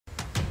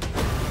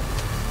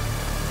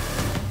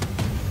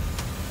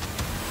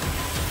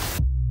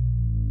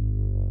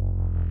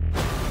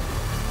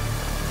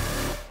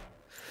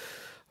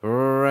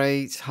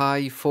Alright,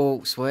 hi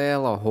folks,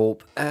 well I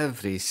hope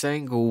every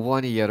single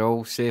one of you are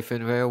all safe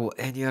and well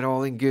and you're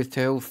all in good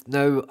health.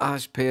 Now,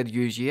 as per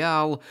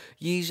usual,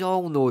 yous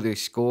all know the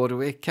score.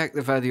 We kick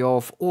the video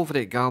off over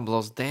at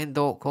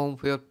gamblersden.com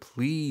where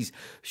please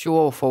show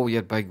off all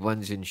your big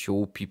wins and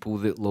show people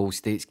that low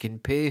states can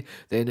pay.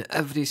 Then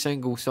every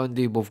single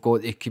Sunday we've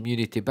got the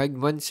community big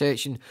win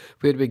section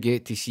where we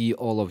get to see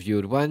all of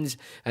your wins.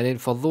 And then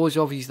for those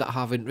of you that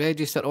haven't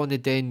registered on the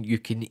den, you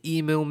can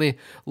email me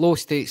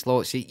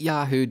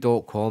lowstateslots@yahoo.com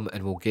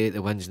and we'll get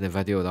the wins in the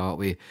video that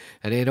way.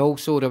 And then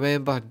also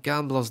remember,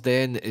 Gamblers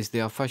Den is the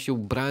official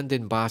brand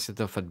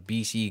ambassador for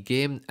BC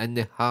Game and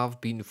they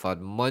have been for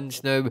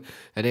months now.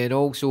 And then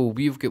also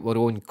we've got our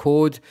own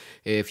code.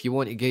 If you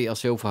want to get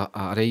yourself a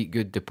right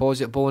good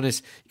deposit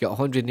bonus, you get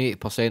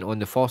 180% on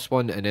the first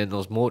one and then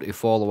there's more to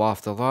follow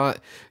after that.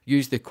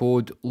 Use the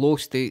code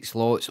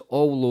lowstateslots,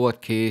 all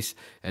lowercase,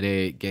 and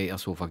get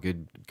yourself a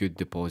good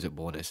deposit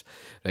bonus.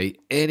 Right,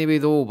 anyway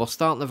though, we're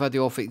starting the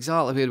video off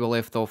exactly where we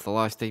left off the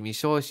last time you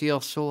saw us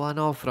here, so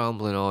enough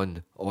rambling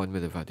on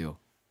with the video.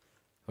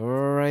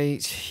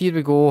 Alright, here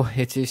we go.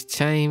 It is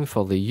time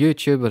for the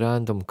YouTube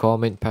random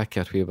comment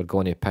picker where we're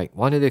going to pick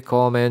one of the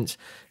comments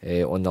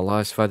on the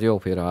last video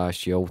where I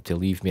asked you all to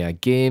leave me a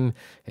game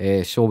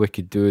so we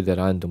could do the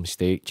random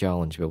stake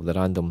challenge, well the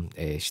random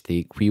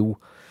stake wheel.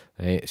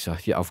 Right, so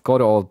yeah, I've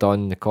got it all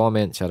done, the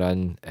comments are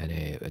in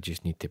and I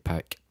just need to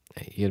pick.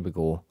 Right, here we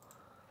go.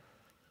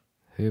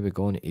 Who are we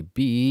going to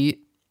be?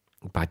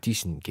 A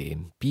decent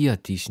game. Be a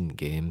decent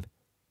game.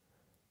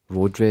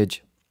 Road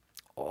Rage.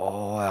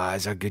 Oh,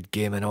 that's a good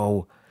game and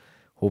all.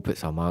 Hope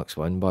it's a max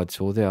win, bud.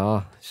 So they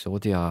are. So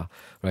they are.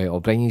 Right, I'll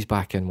bring these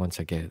back in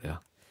once I get there.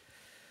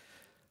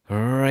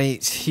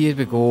 Right, here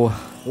we go.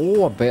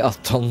 Oh, I better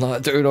turn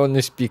that down on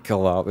the speaker.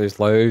 That was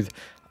loud.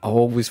 I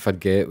always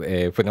forget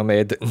when I'm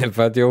editing the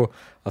video.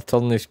 I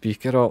turn the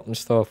speaker up and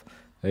stuff.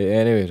 Right,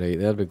 anyway, right,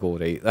 there we go.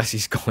 Right, this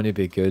is going to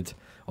be good.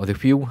 Oh, the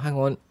wheel, hang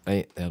on.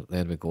 Right,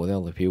 there we go, there,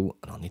 the wheel.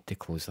 And I'll need to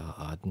close that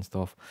ad and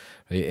stuff.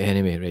 Right,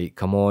 anyway, right,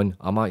 come on.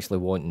 I'm actually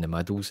wanting the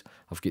medals.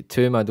 I've got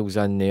 2 medals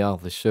in there.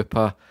 The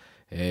super,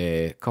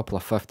 a couple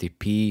of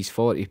 50p's,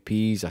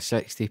 40p's, a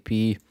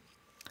 60p.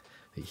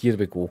 Right, here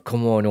we go.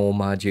 Come on, old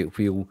magic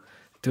wheel.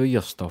 Do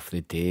your stuff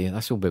today.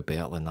 This will be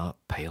better than that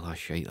pile of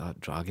shite,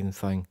 that dragon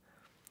thing.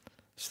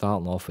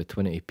 Starting off with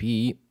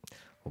 20p.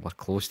 Well, we're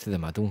close to the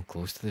middle,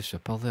 close to the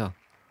super there.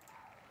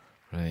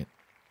 Right.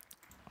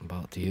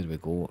 Back to here we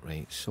go.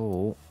 Right,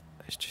 so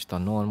it's just a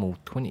normal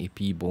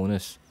 20p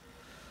bonus.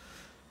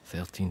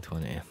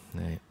 1320.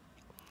 Right.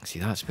 See,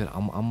 that's where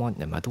I'm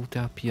wanting the middle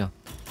to appear.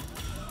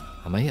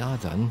 I might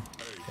add in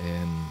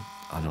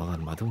another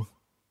middle.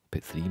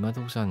 Put 3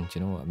 middles in, do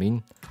you know what I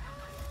mean?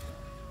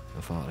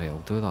 In fact, right, I'll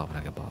do that when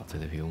I get back to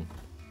the wheel.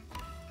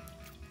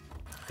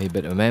 Hey,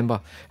 but remember,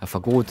 if I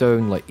go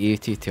down like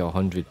 80 to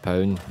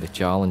 £100, the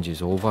challenge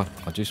is over.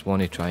 I just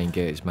want to try and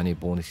get as many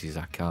bonuses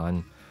as I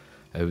can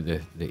out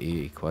the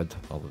 80 quid,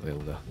 or well,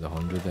 the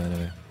 100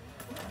 anyway.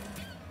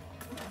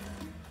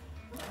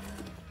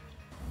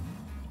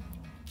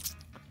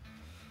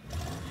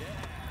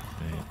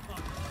 Right.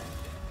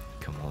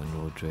 Come on,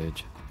 Road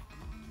Rage.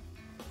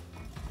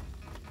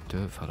 Do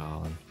it for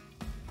Alan.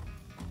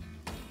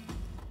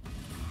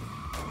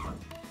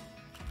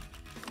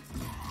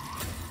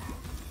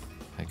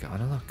 I got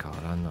another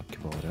car in, that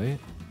could be alright.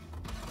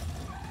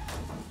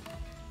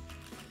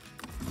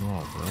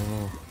 Oh,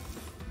 bro.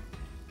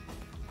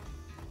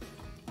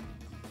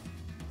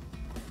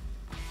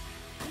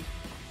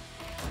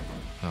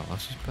 Oh,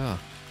 this is better.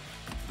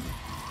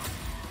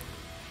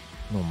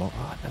 No more.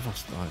 Oh, it never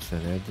starts the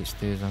red, it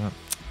stays in it.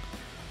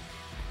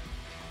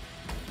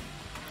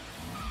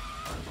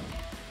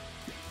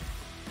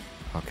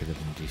 I could have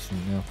been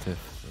decent there if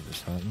it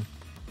was happening.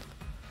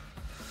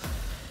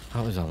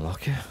 That was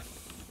unlucky.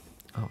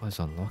 That was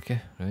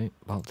unlucky. Right,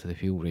 back to the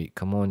wheel. Right,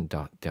 come on,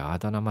 do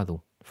add in a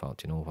middle. In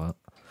fact, you know what?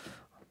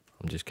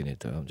 I'm just gonna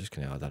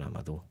add in a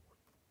middle.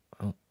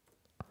 Oh,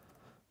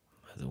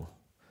 middle.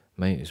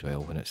 Might as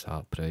well when it's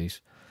that price.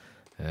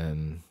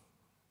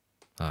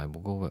 Aye,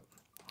 we'll go with.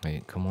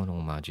 Right, come on,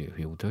 old magic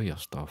wheel, do your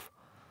stuff.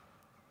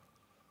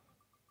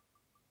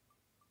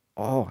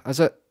 Oh, is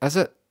it? Is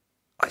it?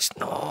 It's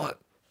not.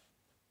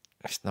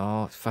 It's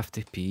not. It's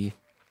 50p.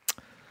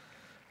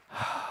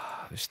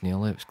 It was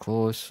nearly. It was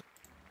close.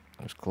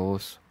 It was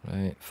close.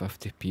 Right,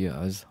 50p it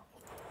is.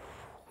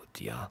 Oh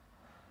dear.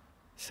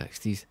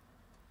 60s.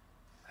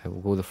 We'll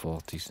go the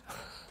 40s.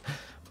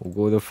 We'll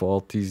go the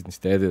 40s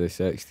instead of the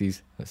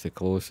 60s. That's the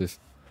closest.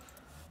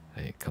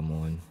 Right, come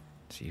on.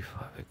 See if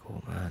we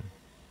go, man.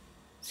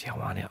 See, I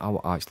want it.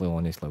 I actually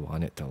honestly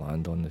want it to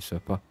land on the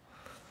super.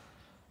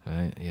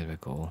 Right, here we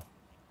go.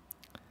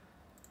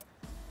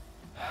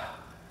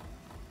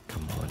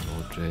 Come on,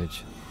 Road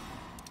Rage.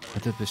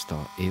 Where did we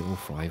start?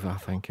 805, I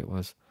think it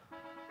was.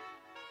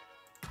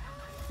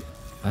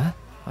 Huh?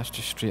 That's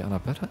just straight on a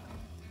bit.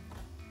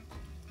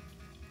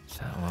 Is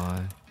that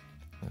why?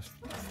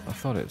 I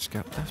thought it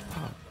skipped this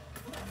part.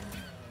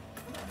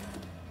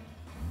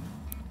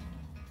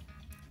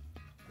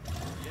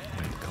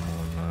 Right, come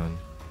on, man.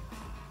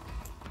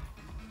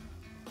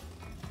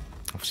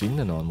 seen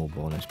the normal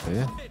bonus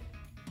pay.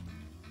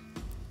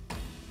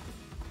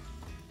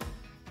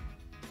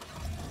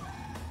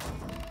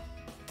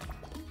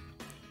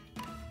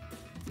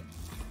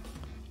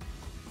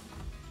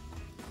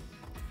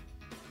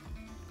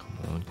 Come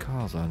on,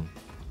 cars in.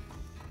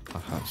 I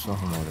had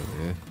something all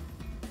the way.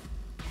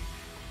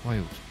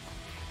 Wild.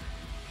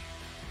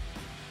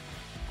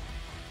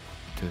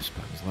 2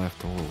 spins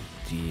left. Oh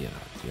dear,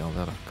 there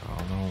a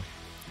car now.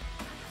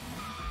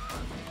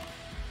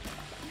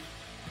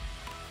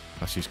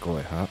 This has got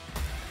to hit.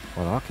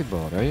 Well, that could be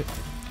alright.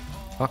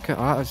 That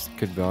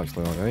could be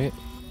actually alright.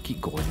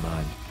 Keep going,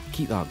 man.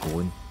 Keep that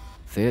going.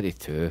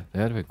 32.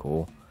 There we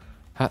go.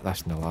 Hit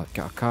this in the last.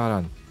 Get a car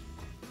in.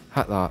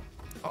 Hit that.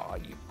 Oh,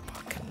 you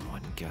fucking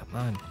one get,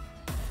 man.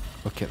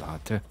 Look at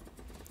that too.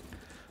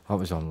 That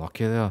was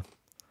unlucky there.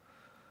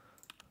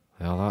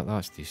 Well,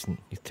 that's decent.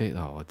 You take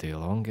that all day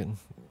long getting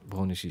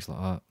bonuses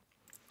like that.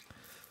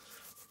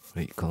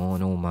 Right, come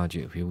on, old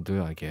magic wheel.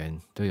 Do it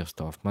again. Do your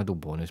stuff. Middle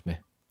bonus me.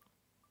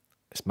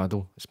 It's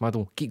middle. It's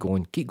middle. Keep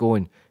going. Keep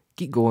going.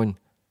 Keep going.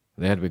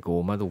 There we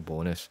go. Middle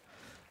bonus.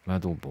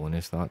 Middle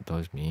bonus. That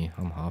does me.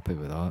 I'm happy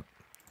with that.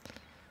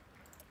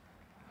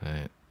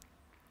 Right.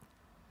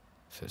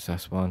 So it's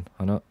this one,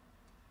 innit?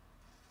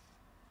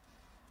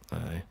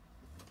 Aye.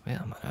 Wait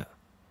a minute.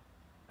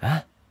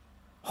 Huh?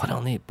 Hold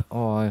on, Nate.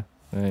 Oh, aye.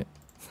 Right.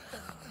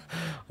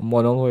 I'm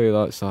one away.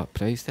 That's that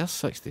price. There's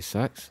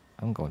 66.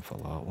 I'm going for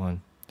that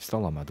one.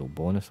 Still a middle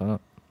bonus, innit?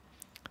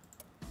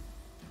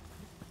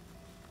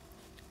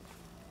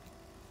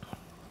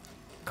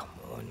 Come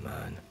on,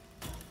 man.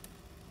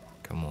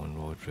 Come on,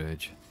 road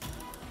rage.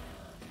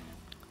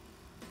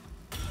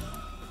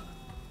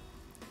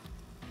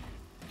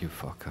 You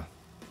fucker.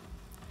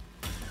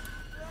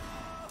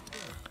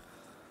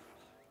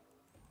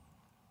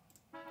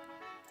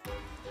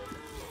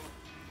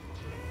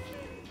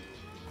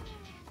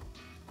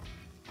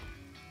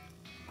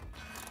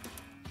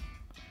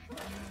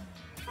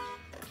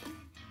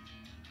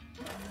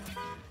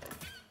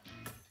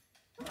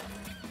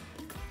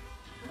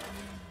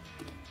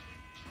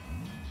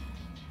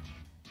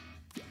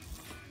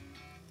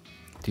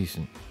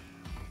 Decent.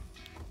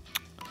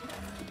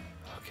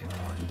 Okay,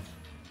 on.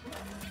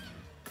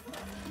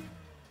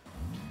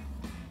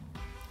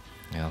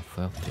 Yeah,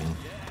 13.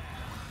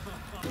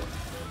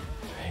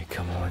 Hey,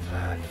 come on,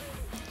 man.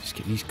 Just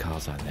get these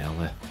cars in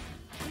early.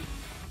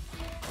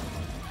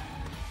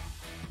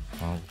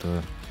 I'll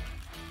do.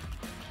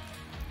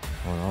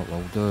 Oh, that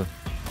will do.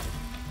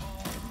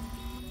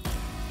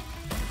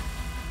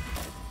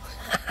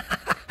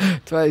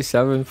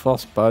 $27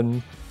 first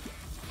spin.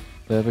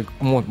 There we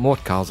go. More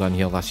cars in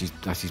here. This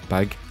is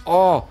big.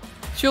 Oh,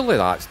 surely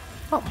that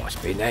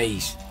must be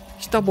nice.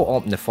 He's double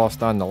up in the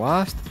first and the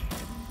last.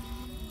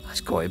 That's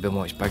got to be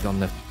much bigger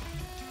than the.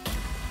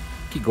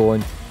 Keep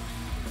going.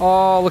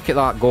 Oh, look at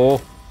that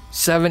go.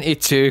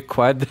 72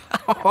 quid.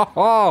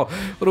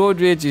 Road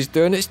Rage is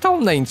doing it.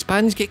 Still 9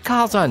 spins. Get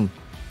cars in.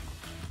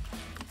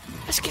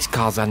 This gets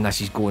cars in.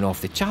 This is going off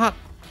the chart.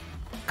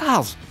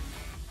 Cars.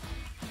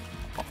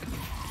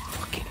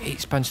 8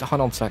 spins to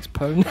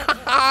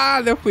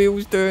 £106. The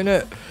wheel's doing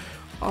it.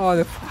 Oh,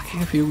 the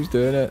fucking wheel's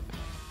doing it.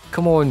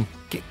 Come on,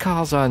 get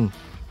cars in.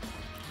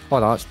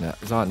 Oh, that's it.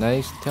 Is that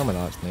nice? Tell me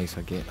that's nice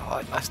again.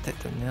 Oh, I missed it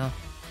down there.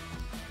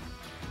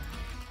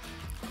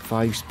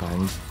 5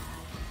 spins.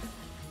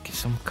 Get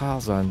some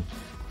cars in.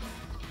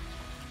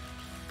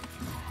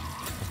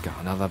 I've got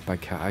another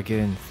big hit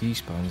again. 3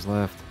 spins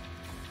left.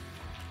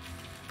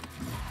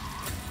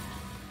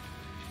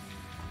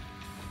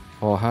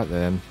 Oh, hit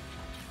them.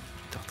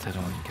 Dirty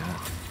on,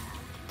 get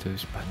 2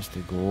 spins to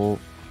go.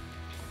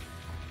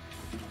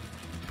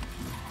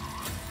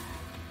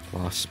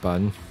 Last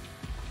spin.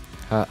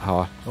 Hit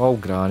her. All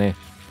granny.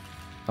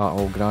 That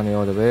all granny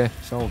all the way.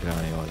 It's all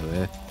granny all the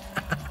way.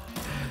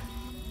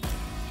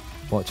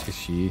 What is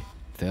she?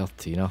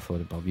 13. I thought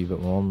it'd be a wee bit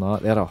more than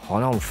that. They're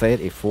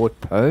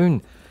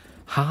 £134.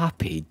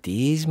 Happy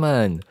days,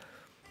 man.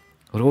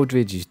 Road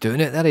Rage is doing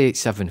it. They're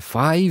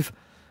 875.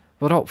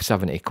 We're up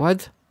 70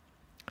 quid.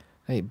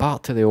 Right,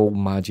 back to the old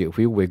magic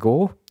wheel we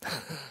go.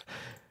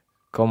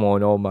 Come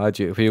on, old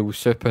magic wheel,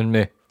 supping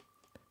me.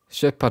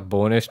 Super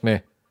bonus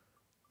me.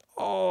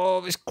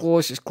 Oh, it's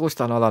close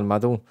to another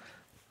middle.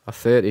 A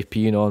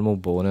 30p normal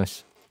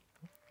bonus.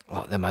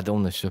 Look, the middle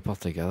and the super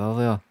together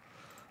there.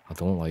 I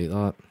don't like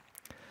that.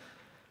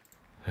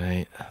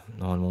 Right,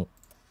 normal.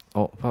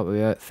 Oh, what were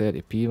we at?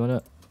 30p,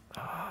 wasn't it?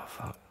 Ah,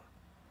 fuck.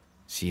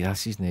 See,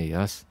 this is not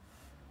this.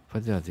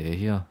 What did I do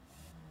here?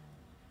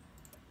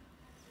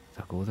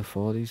 Did I go the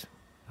 40s?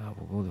 Ah,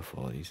 we'll go the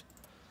 40s.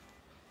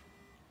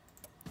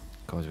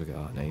 Because we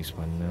got a nice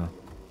one there.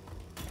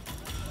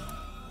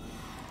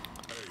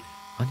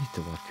 I need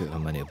to work out how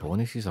many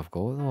bonuses I've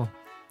got though.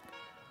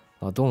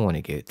 I don't want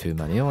to get too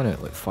many on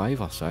it, like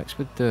 5 or 6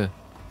 would do.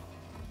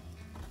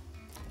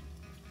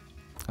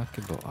 I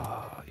could go.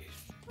 Ah,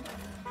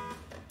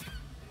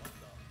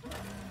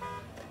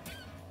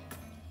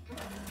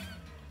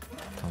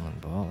 turn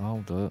and back,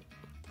 I'll do it.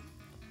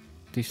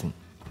 Decent.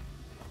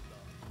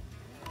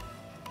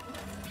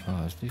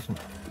 Ah, it's decent.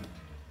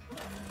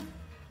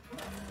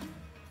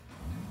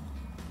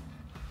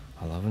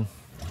 11.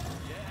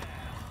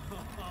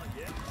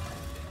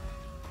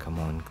 Come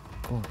on,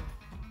 go.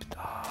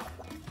 Ah,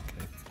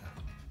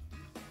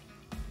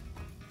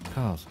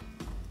 cars.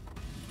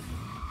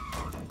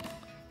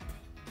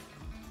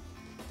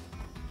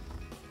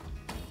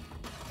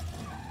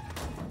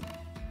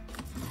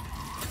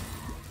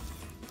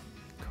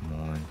 Come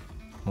on,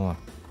 more.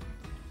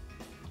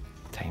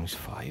 Times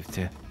 5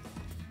 too.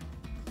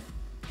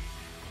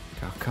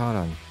 Got a car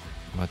on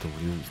middle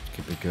wheels,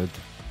 could be good.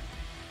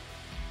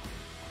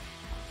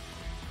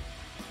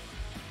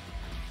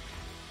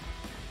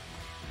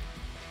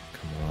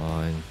 Come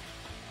on.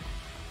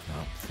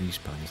 No, 3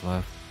 spins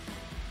left.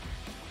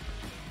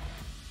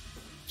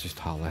 Just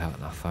hardly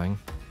hitting a thing.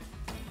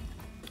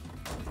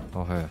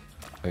 Oh hey,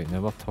 right,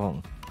 now we're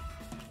talking.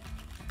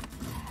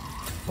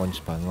 1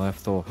 spin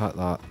left though, hit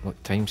that.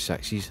 Look, times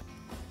 6s.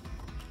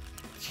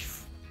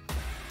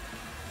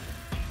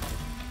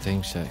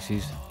 Times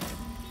 6s.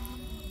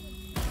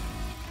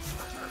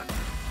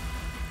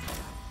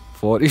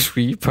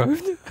 43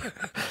 pound.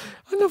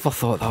 I never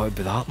thought that would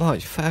be that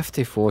much.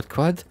 54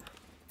 quid.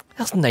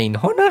 There's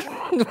 900.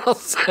 We're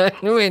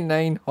sitting with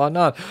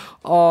 900.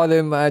 Oh,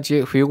 the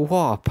magic wheel.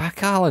 What a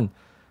pick, Alan.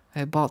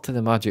 Hey, back to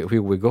the magic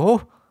wheel we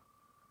go.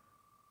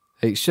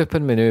 Right,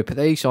 souping me now. Put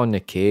the ice on the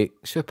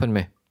cake. Souping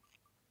me.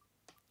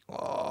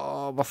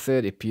 Oh, we're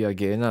 30p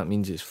again. That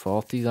means it's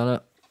 40s,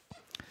 innit?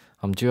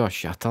 I'm due a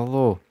shitter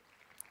though.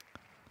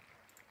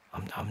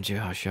 I'm due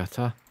a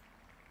shitter.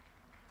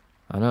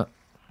 Innit?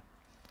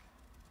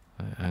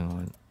 Right,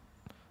 hang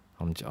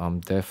on. I'm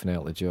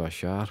definitely due a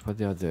shitter. What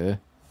do I do?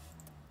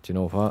 Do you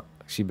know what?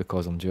 See,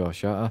 because I'm due a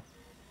shitter,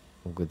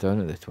 we'll go down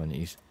to the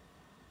 20s.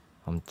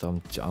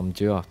 I'm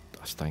due a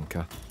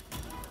stinker.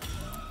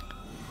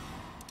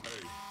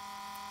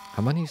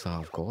 How many's that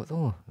I've got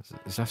though?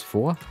 Is this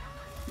 4?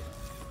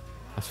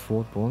 That's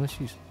 4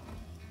 bonuses.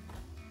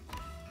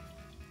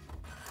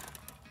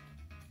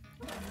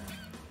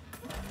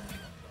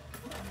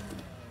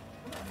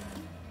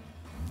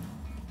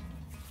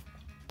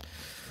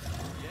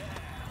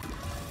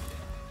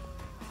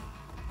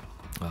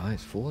 Ah,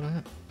 it's 4, isn't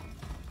it?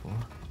 4.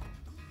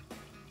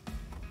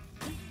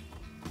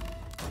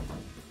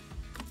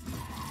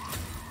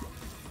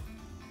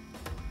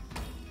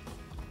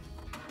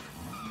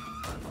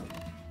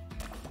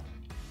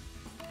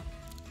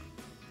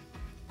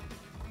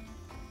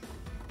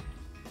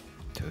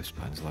 Two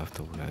spins left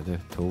already.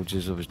 Told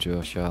you I was due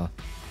a shot.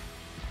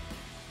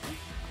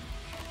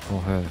 Oh,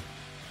 hey.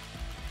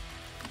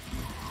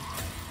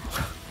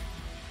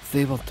 If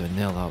they were down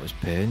there, that was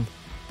pain.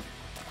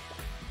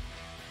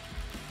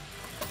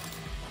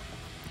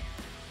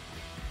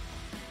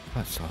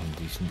 That's something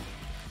decent.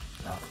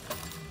 No.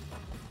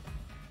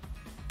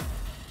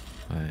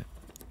 Right.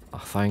 I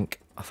think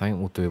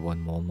we'll do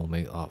one more and we'll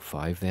make that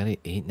 5 there.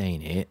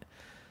 898.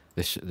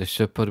 The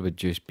super would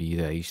just be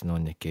the icing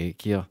on the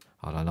cake here,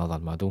 or another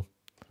middle.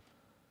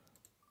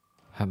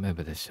 Hit me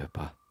with the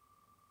super.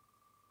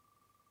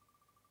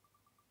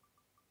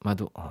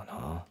 Middle. Oh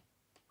no.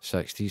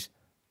 60s.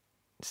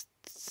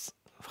 It's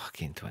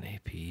fucking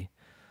 20p.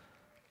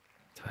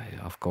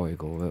 I've got to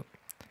go with it.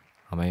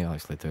 I might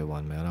actually do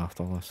one more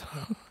after this.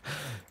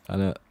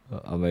 And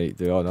I might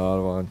do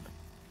another one.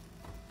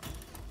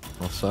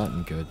 We're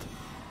sitting good.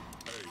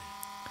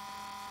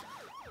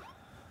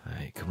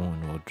 Right, come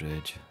on, road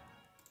rage.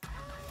 In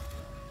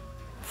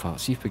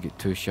fact, see if we get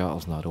 2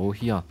 shatters in a row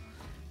here.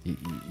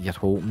 You're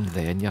hoping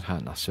then you're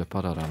hitting a super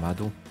or a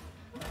middle.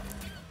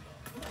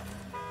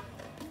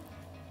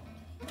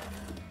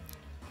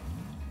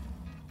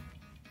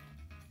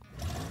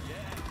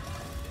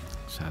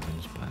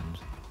 Seven spins.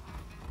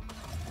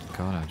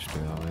 Can't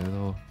straight away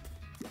though.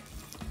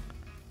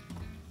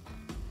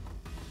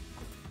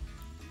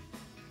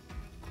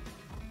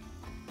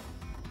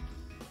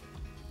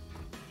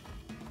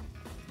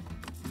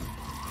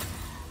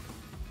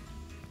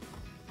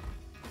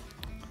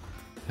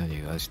 There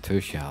you go, there's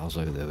 2 shatters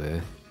out of the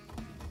way.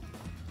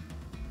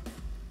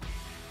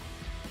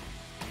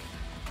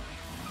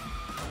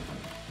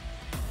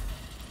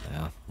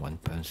 Yeah,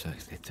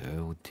 £1.62,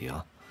 oh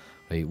dear.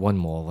 Right, one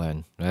more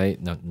then, right?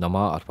 No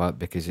matter what,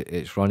 because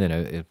it's running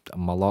out.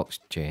 My luck's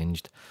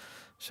changed,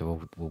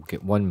 so we'll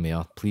get one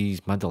more.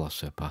 Please, middle or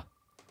super.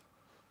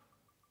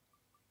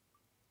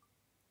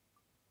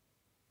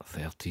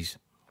 30s.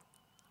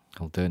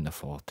 I'll do it in the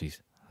 40s.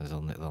 There's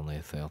only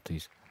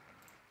 30s.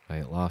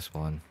 Right, last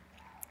one.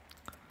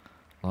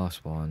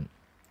 Last one.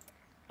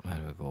 There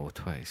we go.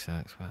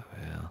 26. What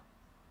we are?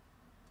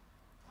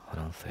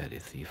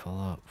 133 for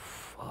that.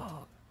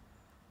 Fuck.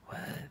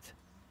 What?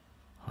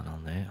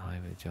 108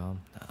 highway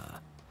jam? Nah.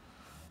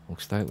 We'll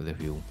start with the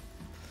wheel.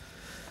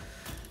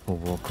 We'll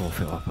walk off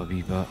it up a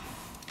wee bit.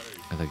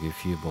 And I'll give a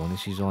few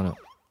bonuses on it.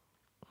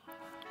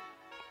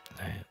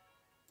 Right.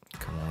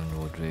 Come on,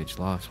 road rage.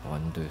 Last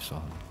one. Do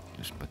something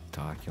just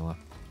spectacular.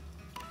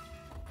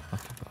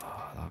 That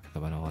could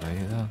have been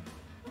alright there.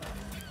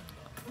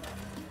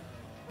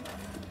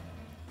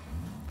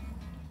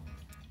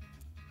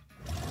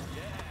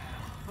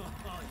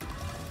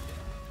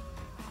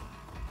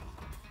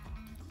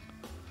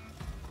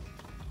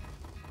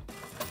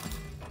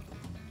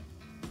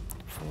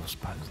 4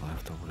 spins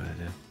left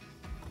already.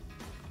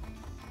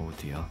 Oh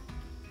dear.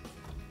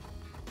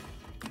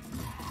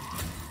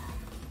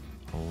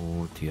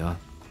 Oh dear.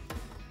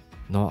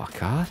 Not a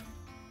car?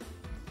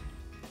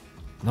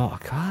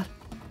 Not a car?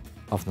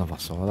 I've never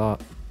saw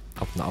that.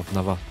 I've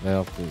never.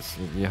 Well,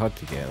 you had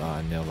to get that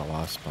in there the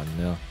last spin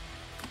there.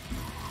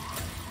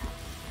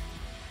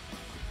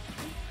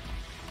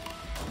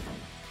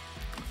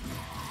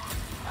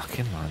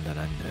 Fucking landing in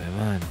now,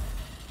 man.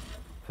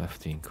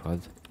 15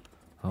 quid.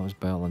 That was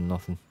better than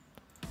nothing.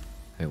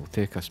 Right, we'll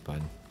take a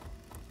spin.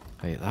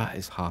 Right, that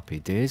is happy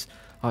days.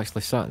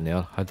 Actually sitting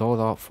there, had all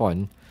that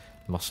fun,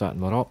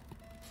 and we're up.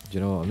 Do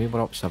you know what I mean?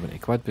 We're up 70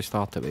 quid, we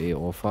started with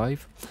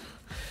 805.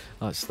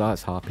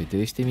 That's happy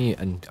days to me.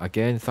 And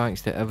again,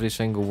 thanks to every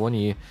single one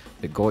of you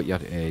that got your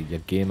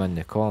game in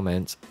the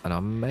comments. And I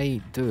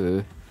might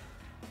do,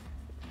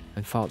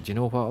 in fact, you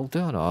know what, I'll do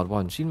another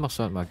one. Seeing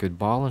myself a good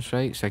balance,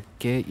 right? So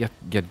get your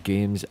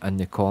games in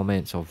the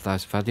comments of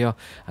this video.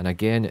 And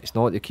again, it's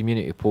not the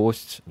community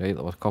posts, right?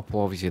 There were a couple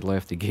obviously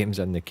left the games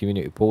in the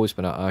community post,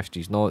 but I asked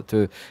you not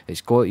to.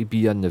 It's got to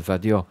be in the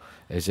video.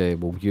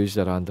 We'll use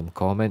the random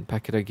comment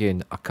picker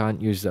again. I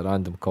can't use the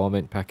random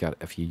comment picker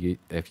if you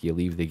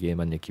leave the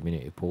game in the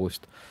community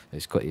post.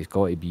 It's got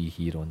to be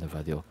here on the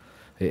video.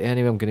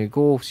 Anyway, I'm gonna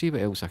go see what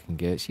else I can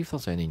get. See if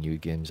there's any new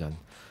games in.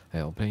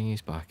 I'll bring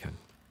these back in.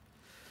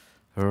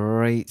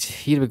 Right,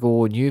 here we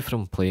go. New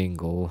from Playing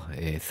Go.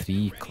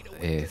 3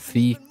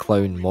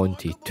 Clown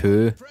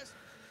Monty2.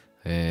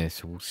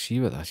 So we'll see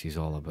what this is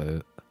all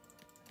about.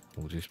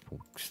 We'll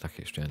stick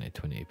it straight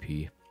into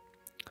 20p.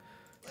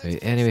 Right,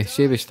 anyway,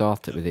 say we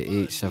start it with the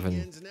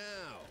 8-7.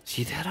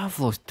 See there, I've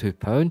lost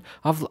 £2.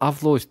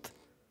 I've lost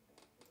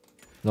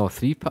no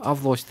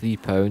I've lost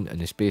 £3 in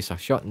the space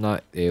of shutting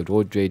that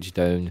road rage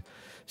down,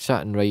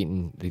 sitting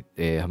writing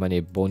how many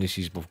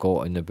bonuses we've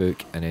got in the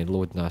book, and then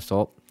loading this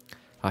up.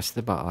 That's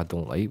the bit I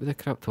don't like with the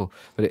crypto.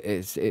 But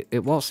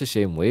it works the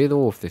same way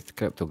though. If the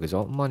crypto goes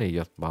up in money,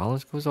 your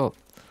balance goes up.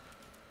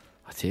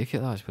 I take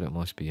it that's what it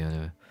must be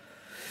anyway.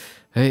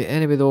 Right,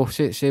 anyway though,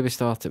 say we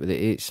start it with the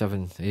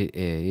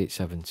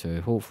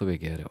 872. Hopefully we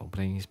get it. I'll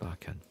bring these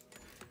back in.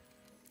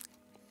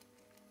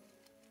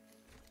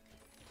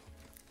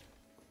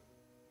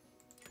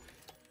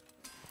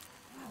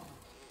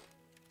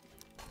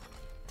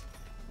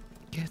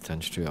 Get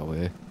in straight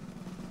away.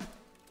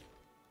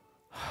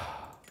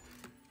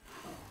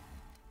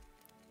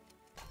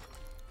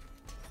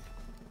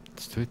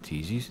 It's 2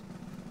 teasies.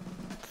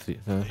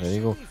 No, there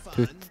you go.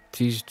 2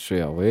 teas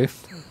straight away.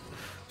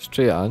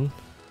 Straight in.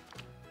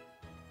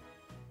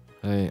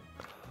 Right.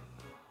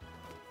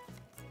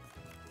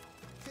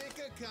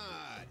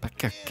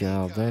 Pick a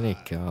card, any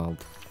card.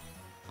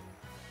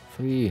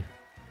 3.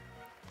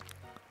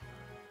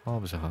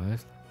 What was the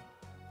highest?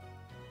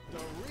 The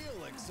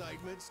real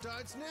excitement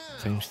starts now.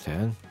 Times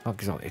 10. That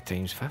goes up to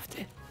times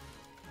 50.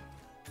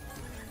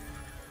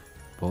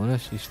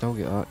 Bonus, you still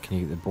get that. Can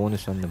you get the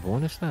bonus in the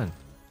bonus then?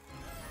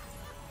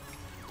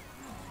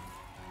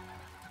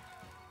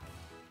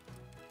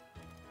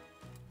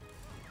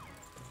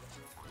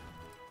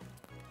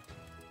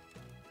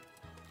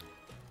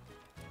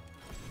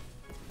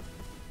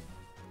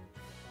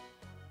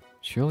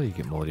 Surely you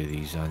get more of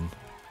these in.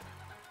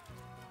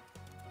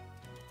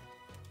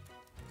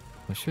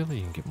 Well, surely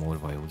you can get more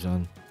wilds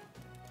in.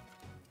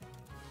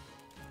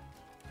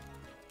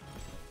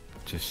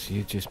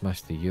 Just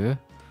missed the U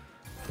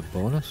for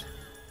bonus.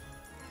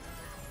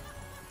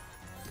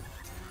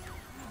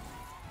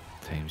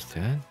 Times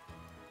 10.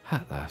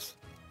 Hit this.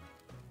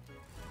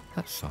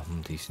 That's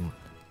something decent.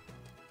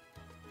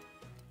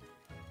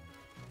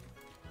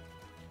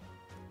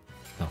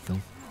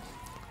 Nothing.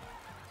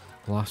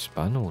 Last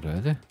spin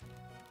already.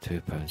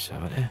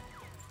 £2.70.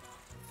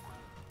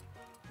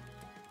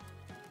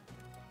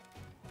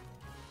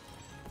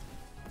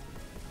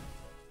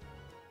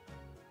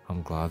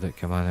 I'm glad it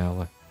came in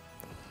early.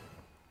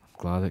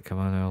 Glad it came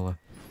in early.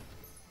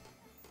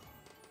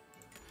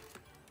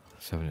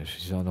 70, I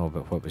don't know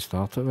about what we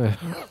started with.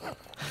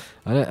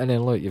 And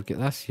then look, you've got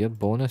this here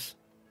bonus.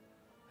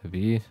 The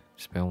B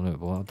spelling out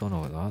what I don't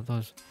know what that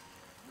does.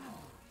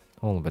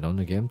 Only been on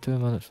the game 2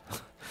 minutes.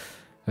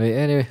 Right,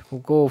 anyway,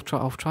 we'll go.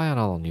 I'll try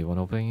another new one.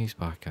 I'll bring these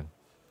back in.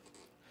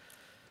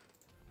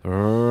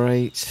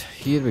 Right,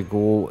 here we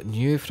go.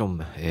 New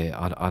from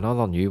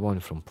another new one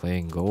from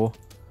Playing Go.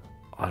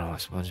 Oh no,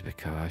 this one's with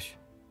cash.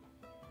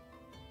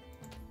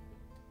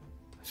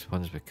 This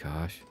one's with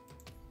cash.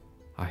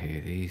 I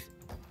hate these.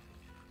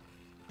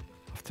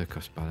 I've took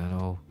a spin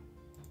and all,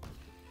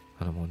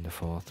 and I'm on the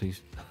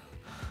 40s.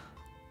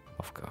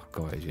 I've got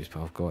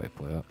to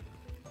play it.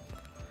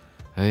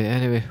 Right,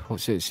 anyway,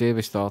 let's say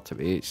we start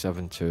at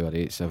 872 or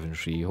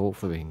 873.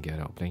 Hopefully we can get it.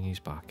 I'll bring these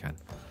back in.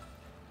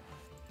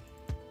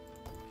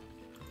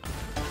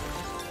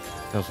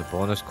 There's a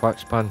bonus. Quick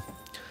spin.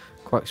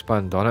 Quick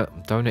spin done it.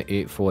 I'm down at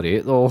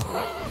 848 though.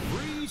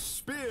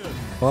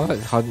 Well,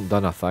 it hadn't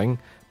done a thing.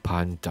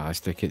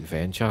 Pandastic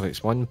adventure.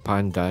 It's one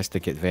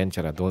pandastic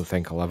adventure I don't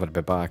think I'll ever be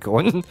back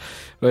on.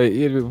 Right,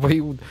 here we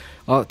wild.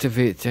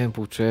 Activate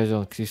temple treasure.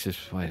 Increases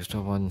by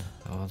extra one.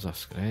 Oh,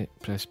 that's great.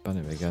 Press spin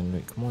it again.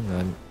 Right, come on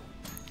then.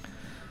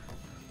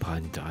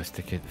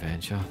 Pandastic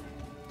adventure.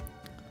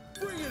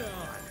 Bring it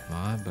on.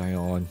 Ah, bring it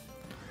on.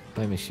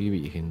 Let me see what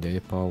you can do,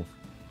 pal.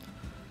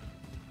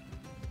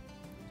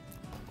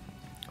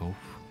 Oh.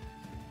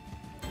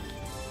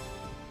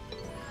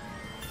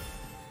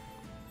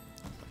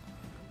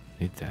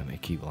 Need them to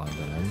keep landing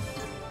in.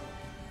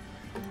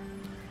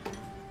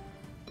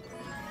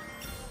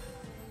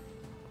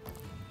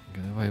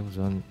 Get the wheels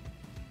on.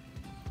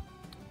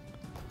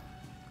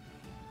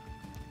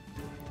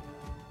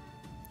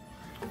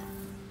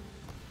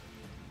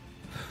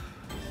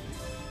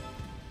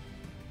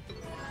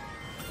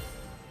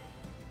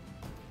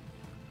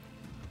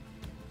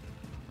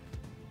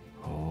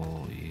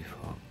 Holy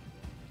fuck.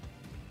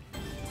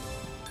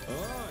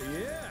 Oh,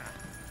 yeah.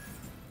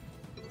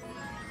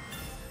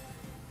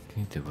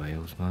 Need the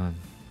wheels, man.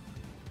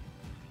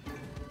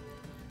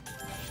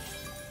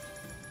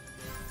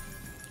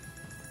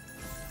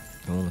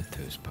 Only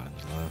 2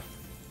 spans left.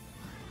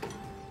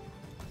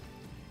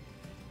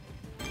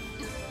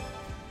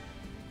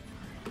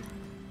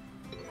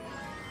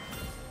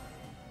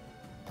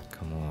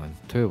 Come on,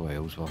 2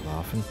 wheels, we're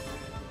laughing.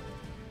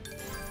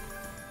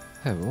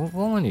 Hey, we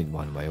only need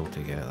 1 wheel to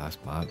get this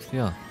max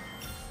here.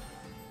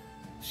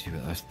 See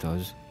what this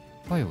does.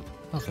 Wild,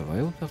 there's a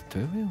wheel, there's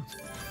 2 wheels.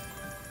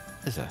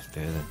 What does this do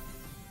then?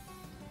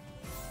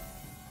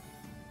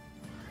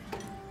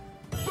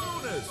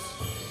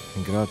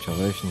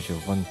 Congratulations,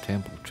 you've won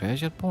Temple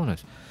Treasure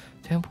bonus.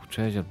 Temple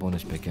Treasure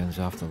bonus begins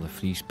after the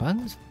 3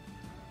 spins.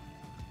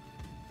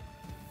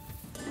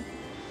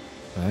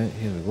 Right,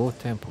 here we go,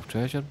 Temple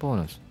Treasure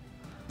bonus.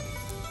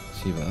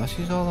 See what this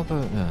is all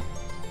about now.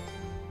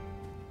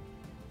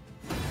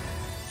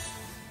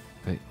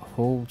 Right,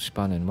 hold,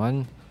 spin and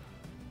win.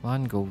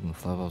 Land golden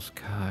flowers,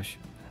 cash,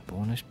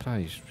 bonus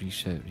prize,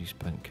 reset,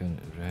 respin count.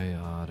 Right,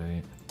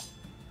 alright.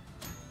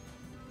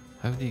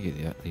 How do you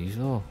get these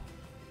though?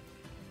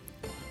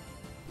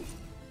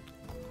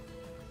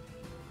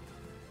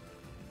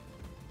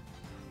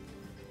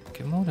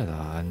 Get more of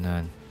that in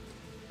then.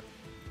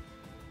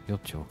 You're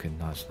joking,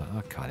 that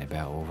can't be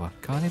over.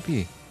 Can it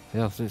be?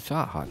 There's it's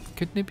that hard.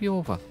 Couldn't it be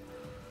over?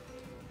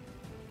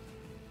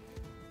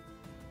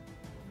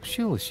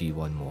 Surely see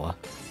one more.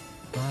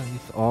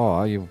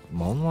 Oh, you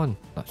won one.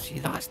 See,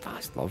 that's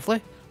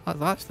lovely.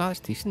 That's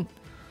decent.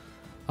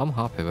 I'm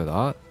happy with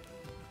that.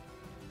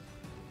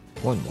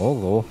 One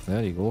more though.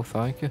 There you go.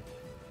 Thank you.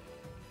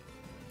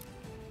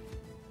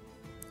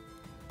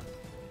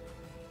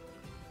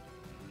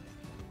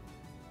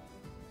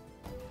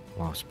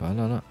 Last spin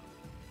on it.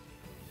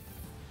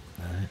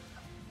 Right.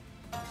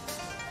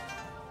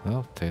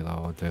 Well, take that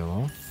all day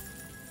long.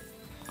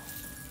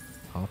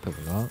 Happy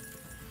with that.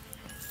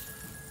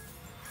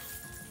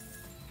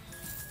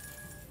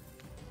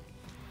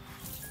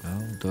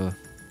 Well,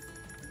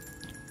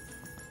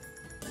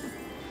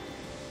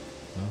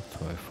 well,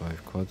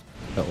 25 quid.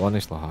 But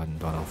honestly, I hadn't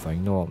done a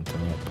thing though up until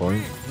that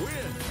point.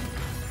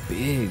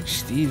 Big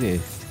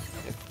Stevie.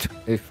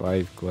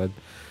 25 quid.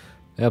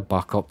 They're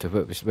back up to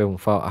what was, well, in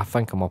fact, I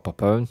think I'm up a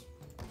pound.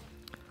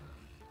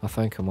 How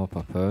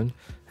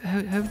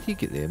do you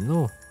get them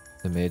though?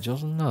 The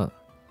majors and that?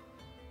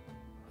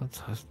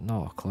 That's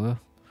not a clue.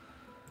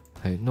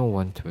 Right, no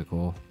one to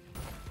go.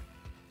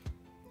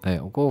 Right,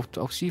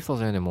 I'll see if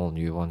there's any more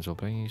new ones. I'll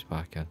bring these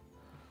back in.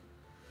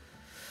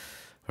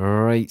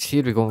 Right,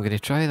 here we go. I'm going to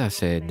try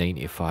this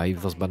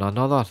 95. There's been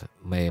another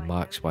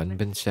Max Win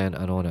been sent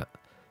in on it.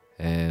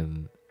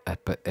 And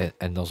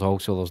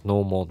there's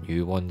no more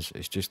new ones.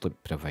 It's just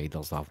like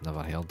providers I've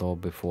never heard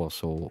of before,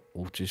 so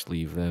we'll just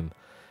leave them.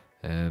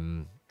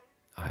 I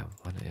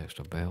want the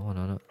extra bell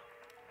on it.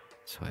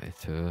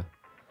 22.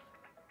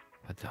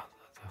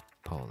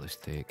 Part of the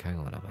stake. Hang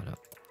on a minute.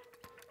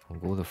 I'll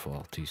go the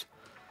 40s.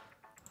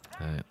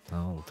 Right,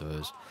 that'll do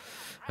us.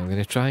 I'm going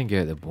to try and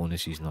get the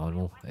bonuses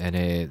normal. And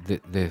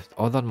the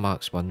other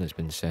Max Win that's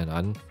been sent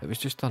in, it was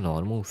just a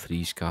normal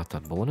 3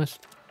 scattered bonus.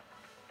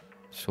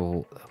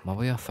 So my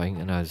way of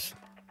thinking is,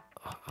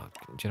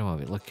 do you know what I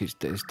mean? Look, it's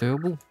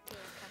doable.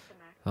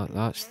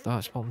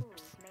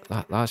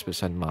 That's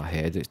what's in my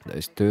head.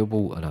 It's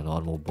doable in a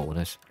normal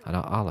bonus, and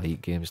I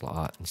like games like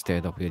that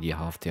instead of where you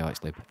have to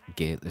actually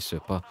get the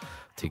super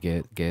to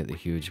get the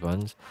huge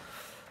wins.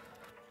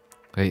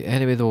 Right.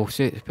 Anyway, though,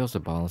 here's the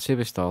balance. Say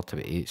we start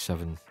with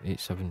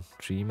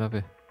 873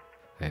 maybe.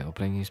 Right, I'll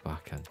bring these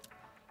back in.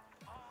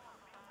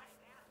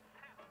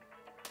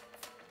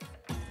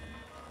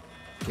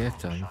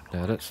 Get in.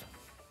 There it's.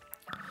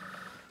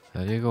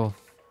 There you go.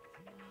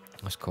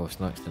 This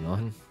costs next to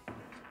nothing.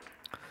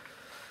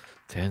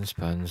 10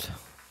 spins.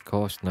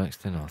 Cost next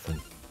to nothing.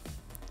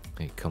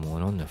 Right, come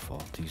on the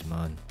 40s,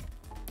 man.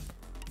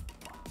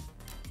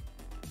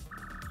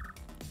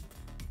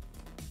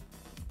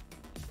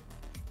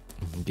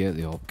 You can get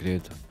the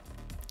upgrade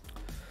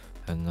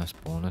in this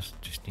bonus.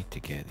 Just need to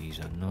get these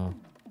in now.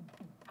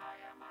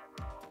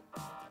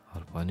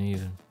 Or one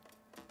even.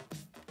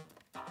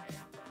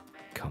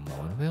 come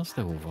on, where's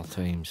the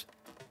overtimes?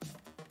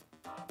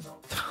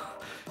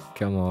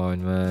 Come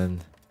on, man.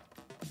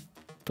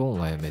 Don't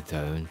let me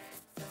down.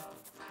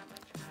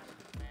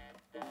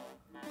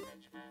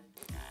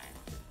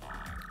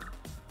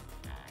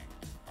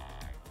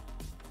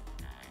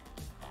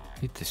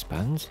 Need the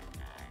spins.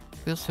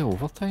 Where's the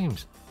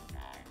overtimes?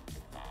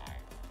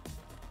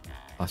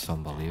 That's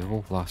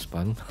unbelievable. Last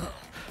spin.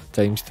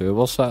 ×2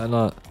 we're sitting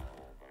at.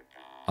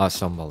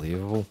 That's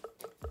unbelievable.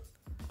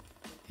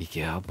 You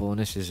get a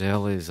bonus as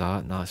early as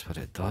that, and that's what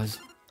it does.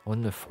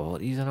 On the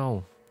 40s and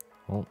all.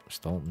 Oh,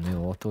 stopping the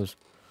autos.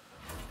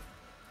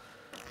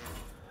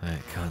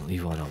 Right, can't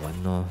leave on a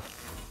win though.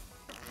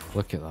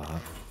 Look at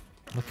that.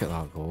 Look at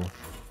that go.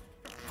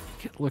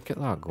 Look at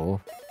that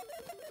go.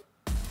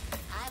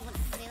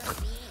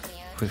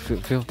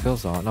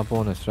 Feels that in a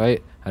bonus,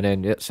 right? And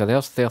then, so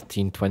there's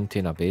 13.20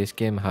 in a base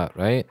game hit,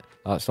 right?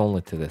 That's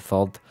only to the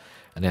third.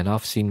 And then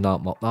I've seen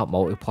that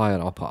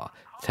multiplier up at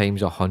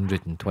times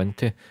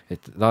 120.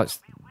 That's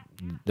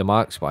the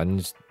max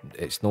wins.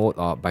 It's not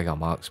that big a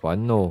max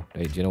win though,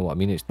 right? Do you know what I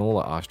mean? It's not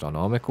like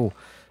astronomical.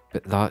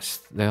 But that's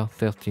there,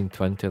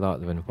 13.20,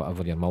 that when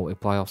whatever your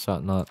multiplier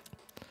sitting at.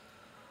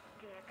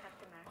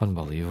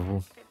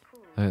 Unbelievable.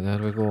 Right, there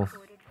we go.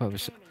 What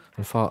was it?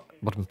 In fact,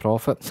 we're in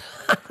profit.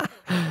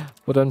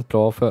 We're in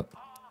profit.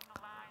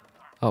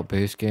 That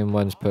base game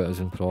wins put us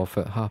in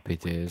profit. Happy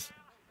days.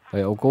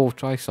 Right, I'll go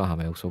try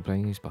something else. I'll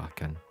bring these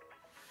back in.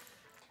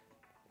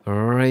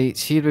 Right,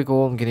 here we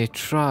go. I'm going to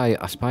try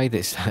a spy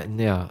that's sitting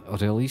there. I'll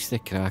release the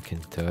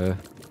Kraken too.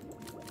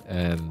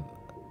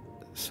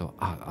 So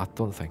I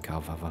don't think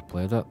I've ever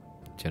played it.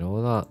 Do you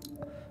know that?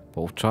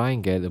 But I'll try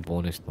and get the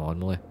bonus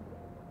normally.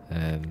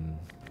 I'll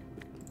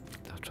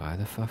try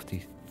the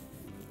 50s.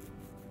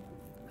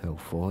 Hell,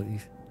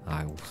 40s.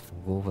 Aye, we'll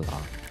go with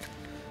that.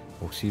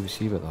 We'll see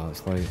what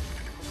that's like.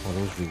 Oh,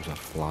 those wheels are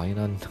flying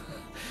in.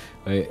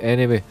 Right,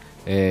 anyway,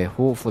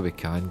 hopefully we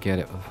can get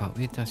it. In fact,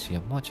 wait to see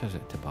how much is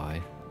it to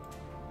buy?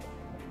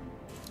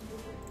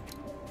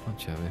 How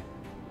much are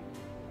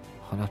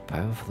we?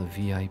 £100 for the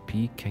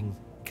VIP King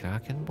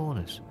Kraken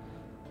bonus.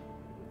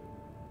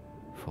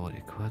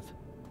 40 quid.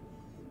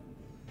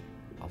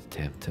 I'm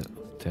tempted,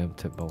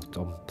 but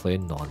I'm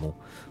playing normal.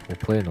 We'll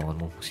play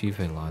normal, we'll see if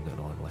we can land it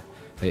normally.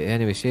 Right,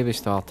 anyway, say we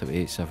start at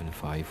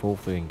 875,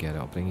 hopefully we can get it.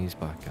 I'll bring these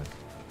back in.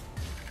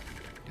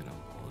 You know,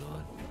 hold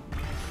on.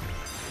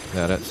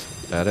 There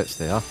it's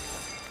there.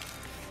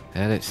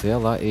 There it's there,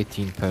 that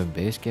 £18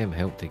 base game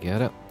helped to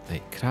get it.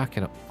 Right,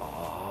 Kraken it.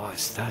 Oh,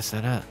 it's this,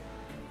 innit?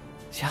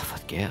 See, I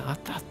forget, I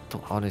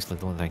honestly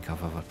don't think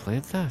I've ever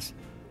played this.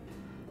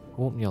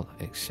 Open your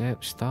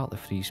accept, start the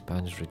free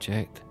spins,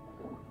 reject.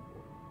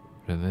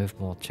 Remove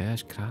more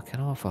chests,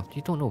 Kraken offer.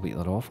 You don't know what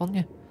they're offering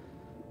you.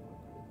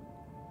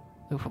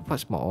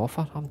 What's my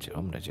offer?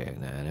 I'm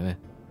rejecting it anyway.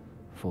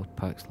 4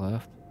 packs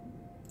left.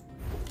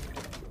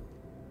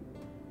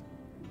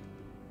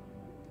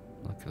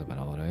 That could have been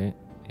alright.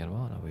 You're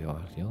what? We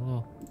are here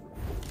though.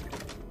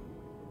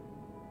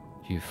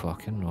 You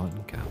fucking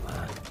rotten cat,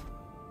 man.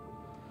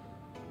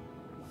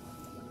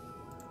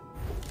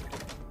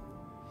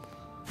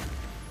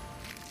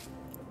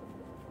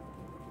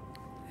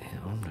 Yeah,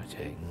 I'm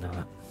rejecting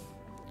that.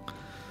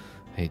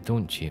 Hey,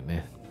 don't cheat me.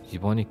 You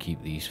want to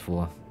keep these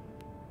 4.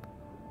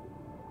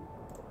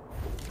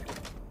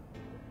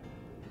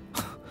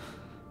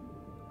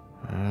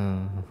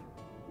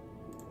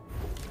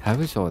 How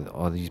is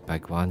all these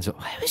big ones?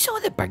 How is all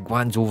the big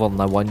ones over on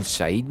the one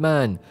side,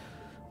 man?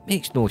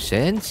 Makes no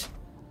sense.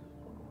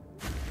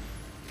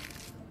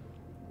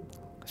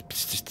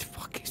 It's just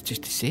it's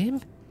just the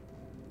same.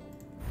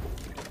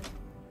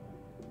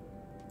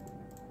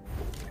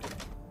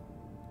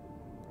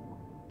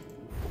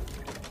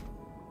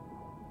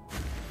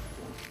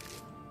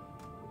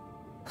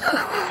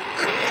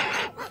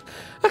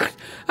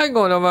 Hang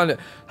on a minute.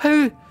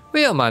 How?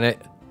 Wait a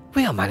minute.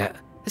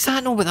 Is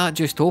that not what that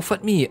just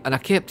offered me? And I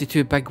kept the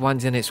 2 big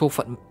ones and it's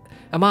offered...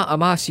 Am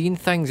I seeing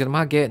things and am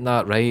I getting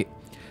that right?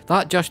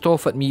 That just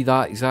offered me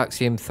that exact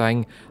same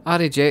thing. I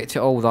rejected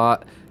all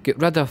that. Get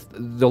rid of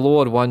the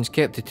lower ones,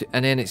 kept it...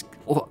 And then it's...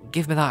 Oh,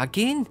 give me that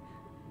again?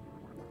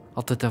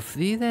 Or did I have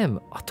 3 of them?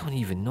 I don't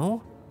even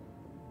know.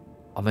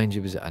 I mind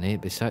you, was it an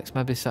 8x6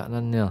 maybe sitting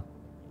in there?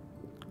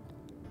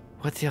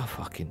 What the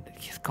fucking...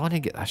 You're gonna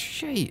get this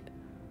shite.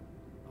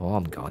 Oh,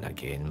 I'm gone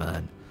again,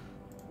 man.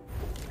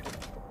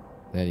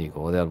 There you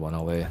go, there 1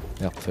 away,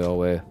 there 2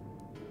 away.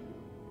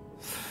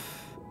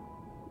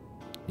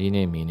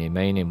 Eeny, meeny,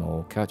 miny,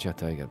 mo, catch a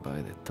tiger by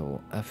the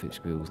toe. If it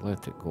squeals,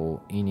 let it go.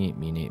 Eeny,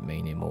 meeny,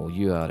 miny, mo,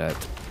 you are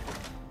it.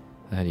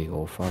 There you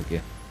go, fuck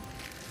you.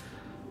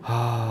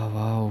 Ah,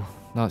 wow,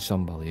 that's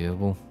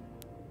unbelievable.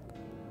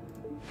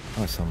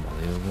 That's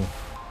unbelievable.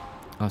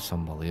 That's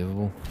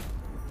unbelievable.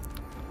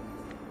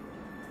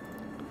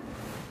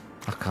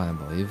 I can't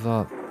believe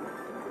that.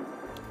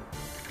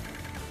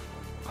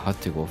 I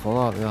had to go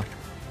for that there.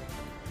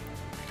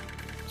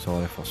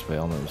 Sorry for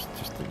swearing, it was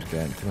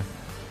getting to me.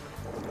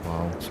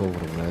 Wow, it's over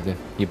already.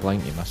 You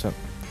blink, you miss it.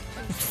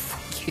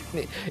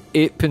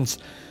 8 pence.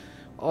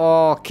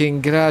 Oh,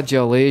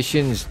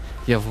 congratulations.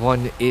 You've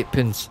won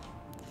 8pence.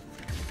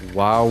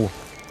 Wow.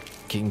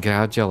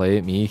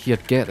 Congratulate me. Here,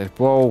 get it.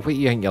 Whoa, what do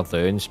you think you're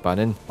doing,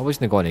 spinning? I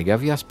wasn't going to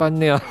give you a spin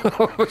there.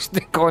 I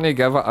wasn't going to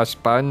give it a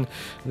spin.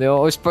 The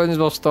auto spins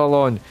were still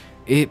on.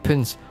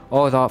 8pence.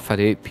 All that for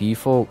 8p,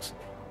 folks.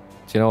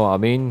 Do you know what I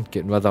mean?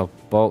 Getting rid of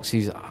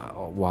boxes.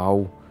 Oh,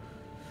 wow.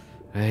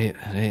 Right,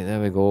 there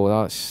we go.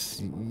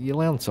 That's... You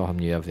learn something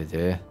new every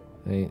day.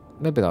 Right,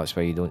 maybe that's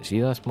why you don't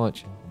see this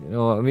much. You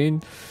know what I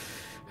mean?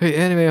 Right,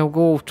 anyway, I'll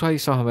go try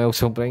something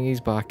else. I'll bring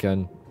these back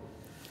in.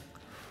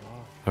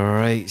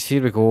 Alright, so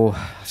here we go.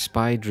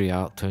 Spied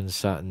Reactoons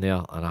sitting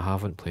there, and I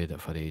haven't played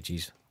it for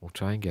ages. We'll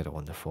try and get it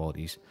on the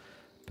 40s.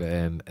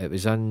 But it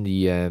was in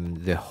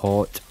the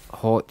hot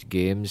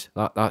games.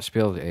 That's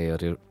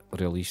where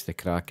released the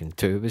Kraken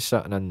 2 was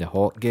sitting in the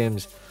hot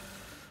games.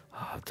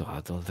 I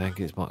don't think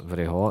it's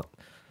very hot.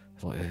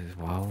 Like,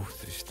 wow,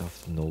 there's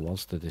stuff, no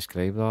words to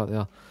describe that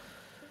there.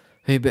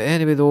 Hey, but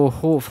anyway though,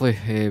 hopefully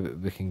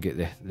we can get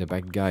the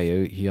big guy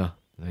out here.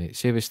 Right,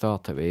 say we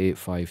start at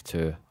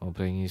 852. I'll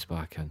bring these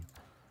back in.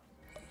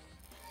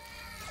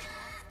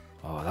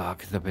 Oh, that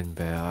could have been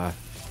better.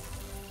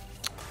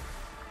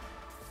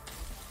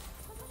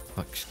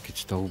 That could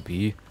still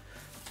be.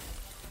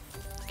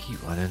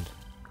 Keep winning.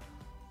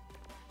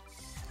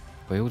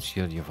 Wilds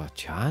here, you have a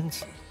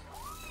chance.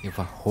 You have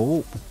a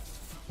hope.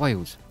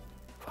 Wilds.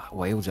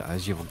 Wilds it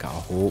is, you've got a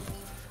hope.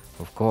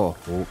 We've got a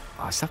hope.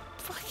 Oh, it's a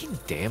fucking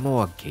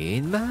demo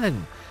again,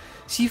 man.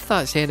 See if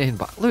that's anything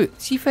but... Look,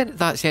 see if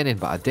that's anything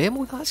but a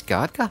demo. That's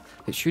Garga.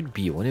 It should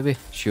be anyway,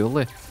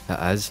 surely.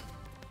 It is.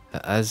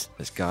 It is.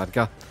 It's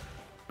Garga.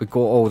 We got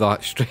all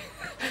that straight.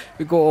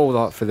 We got all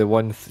that for the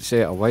one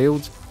set of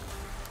wilds.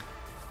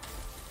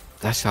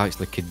 This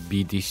actually could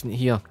be decent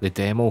here. The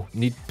demo.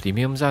 Need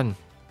premiums in.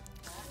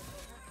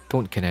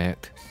 Don't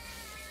connect.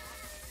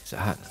 Is it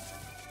hitting?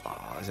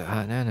 Oh, is it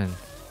hitting in? I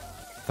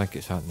think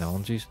it's hitting the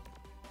oranges.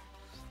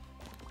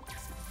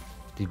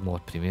 Need more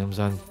premiums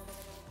in.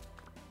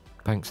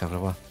 Pinks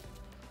everywhere.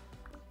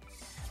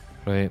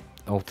 Right,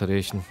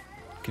 alteration.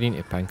 Green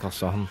to pink or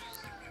something.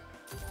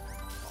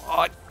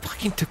 Oh, it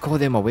fucking took all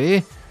them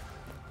away.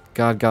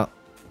 Garga,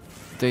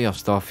 do your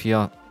stuff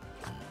here.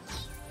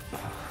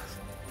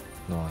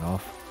 Not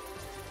enough.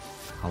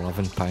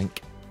 11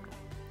 pink.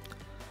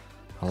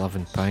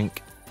 11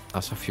 pink.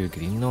 That's a few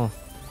green though.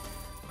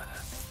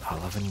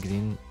 11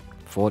 green.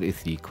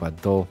 43 quid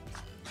though.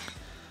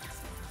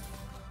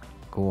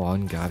 Go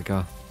on,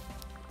 Garga.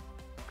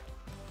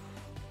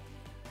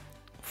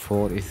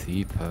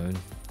 £43.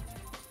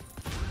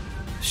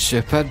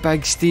 Super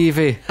big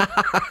Stevie.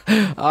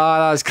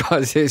 Ah, that's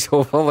because it's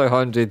over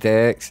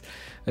 100x.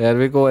 There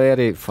we go, there,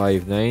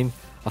 859.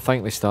 I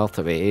think we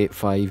started with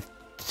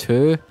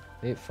 852.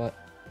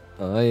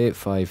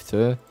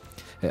 852.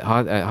 It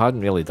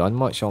hadn't really done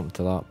much up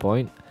to that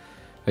point.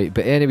 Right,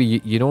 but anyway,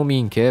 you know me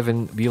and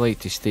Kevin, we like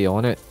to stay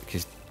on it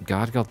because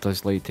Garger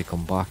does like to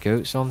come back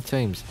out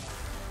sometimes.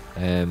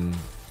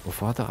 We've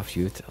had it a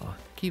few.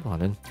 Keep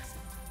running.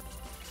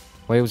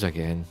 Wilds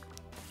again.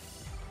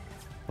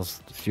 There's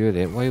a few of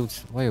them.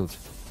 Wilds.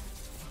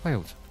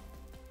 Oh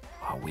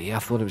wait, I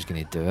thought it was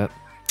going to do it.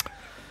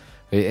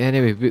 Right,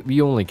 anyway,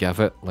 we only give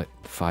it like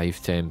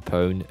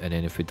 £5–10, and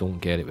then if we don't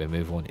get it, we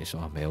move on to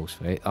something else.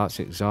 Right,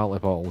 that's exactly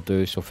what we'll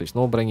do. So if it's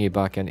not bringing you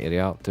back into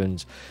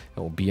Reactoons,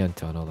 it'll be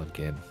into another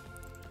game.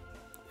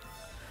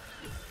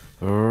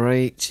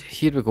 Right,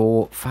 here we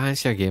go.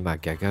 Fancy a game of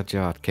Giga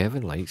Jar.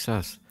 Kevin likes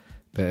this.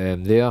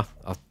 But there,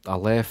 I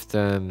left...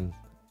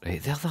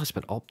 right, that's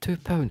been up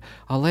 £2.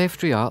 I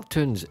left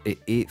Reactoons at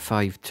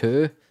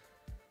 852.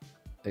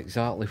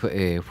 Exactly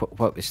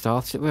what we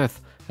started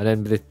with. And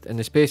then in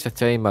the space of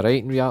time, I'm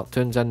writing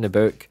Reactoons in the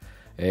book,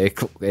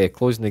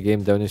 closing the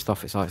game down and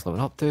stuff, it's actually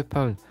went up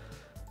 £2.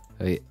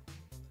 Right,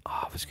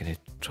 I was going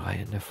to try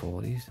it in the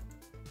 40s,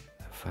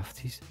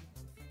 50s.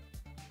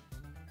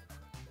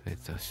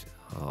 Right, this,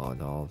 oh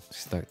no,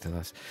 stick to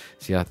this.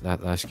 See,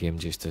 this game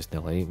just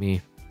doesn't like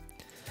me.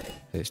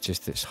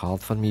 It's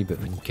hard for me, but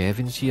when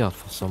Kevin's here,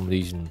 for some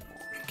reason,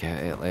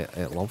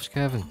 it loves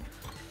Kevin.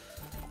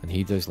 And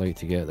he does like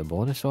to get the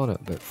bonus on it,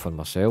 but for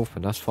myself,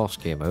 when this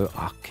first came out,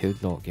 I could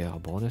not get a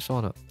bonus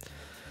on it.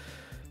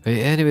 Right,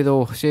 anyway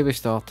though, say we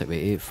start it with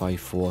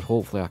 854,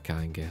 hopefully I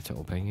can get it,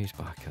 I'll bring these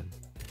back in.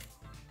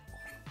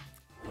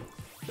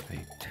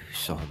 Right, do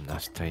something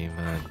this time,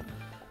 man.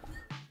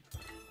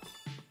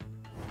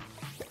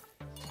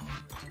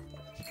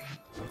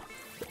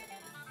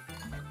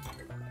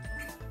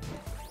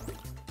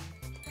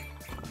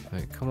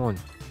 Right, come on.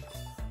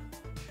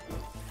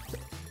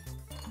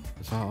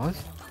 Is that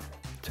us?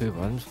 2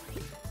 ones.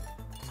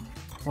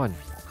 1.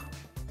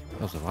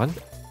 There's a 1.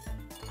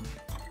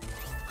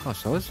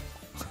 That's us.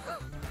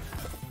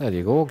 There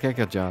you go,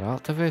 Giga Jar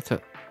activate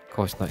it.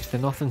 Cost next to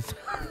nothing.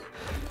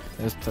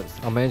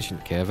 I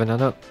mentioned Kevin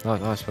in it.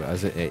 That's what it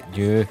is. It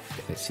knew.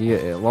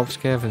 It loves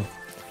Kevin.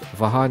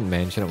 If I hadn't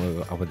mentioned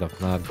it, I would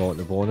have not got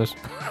the bonus.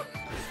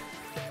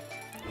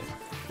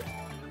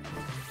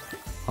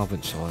 I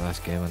haven't saw this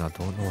game in I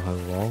don't know how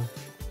long.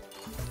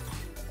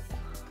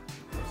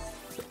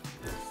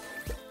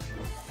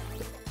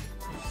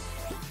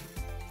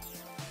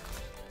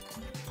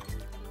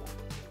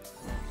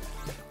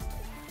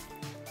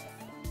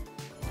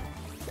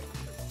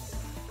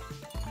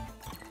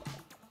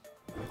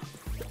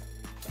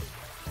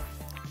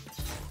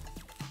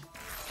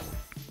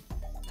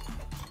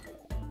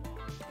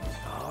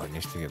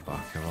 needs to get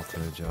back over to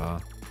the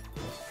jar.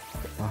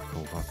 Back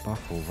over,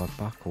 back over,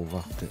 back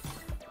over.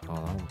 Oh,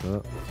 that'll do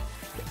it.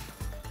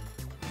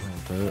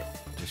 That'll do it.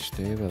 Just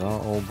stay with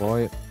that, old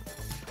boy.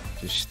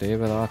 Just stay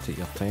with that at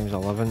your times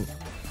 11.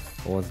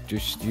 Or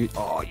just you.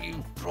 Oh,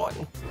 you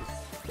rotten.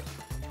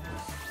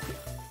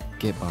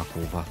 Get back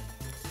over.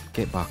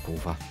 Get back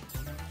over.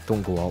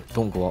 Don't go up.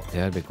 Don't go up.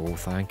 There we go.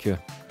 Thank you.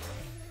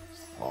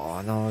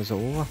 Oh, no, is it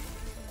over?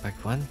 Big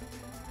win.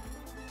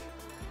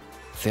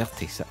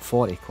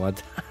 40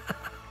 quid.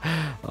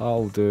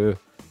 That'll do.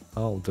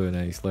 That'll do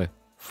nicely.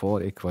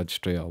 40 quid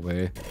straight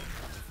away.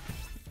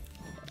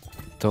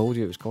 Told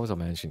you it was because I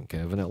mentioned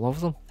Kevin. It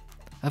loves him.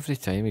 Every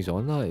time he's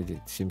on that, he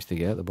seems to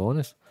get the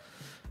bonus.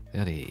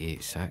 There,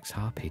 886.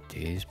 Happy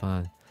days,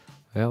 man.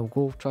 Well,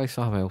 go try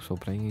something else. I'll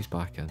bring these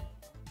back in.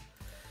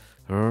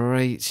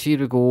 Right, so here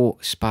we go.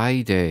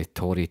 Spied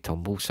Tory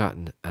Tumble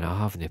Satin, and I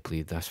haven't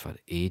played this for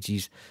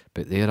ages.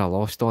 But there, I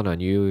lost on a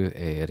new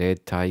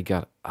Red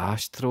Tiger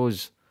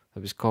Astros.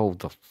 It was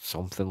called, or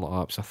something like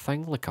that. It's a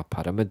thing like a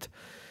pyramid.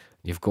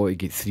 You've got to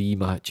get 3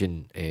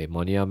 matching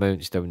money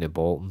amounts down the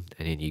bottom,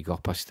 and then you go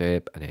up a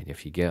step, and then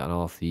if you get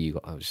another 3, you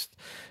got.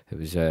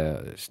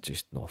 It's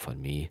just not for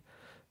me.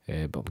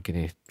 But I'm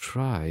gonna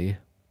try.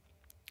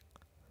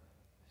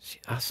 See,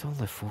 that's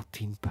only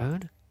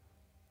 £14.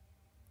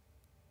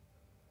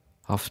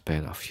 I've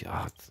spent a few.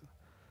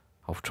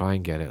 I'll try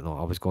and get it. No,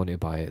 I was going to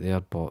buy it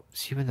there, but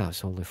see when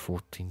that's only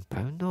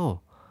 £14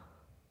 though.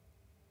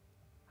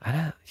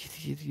 And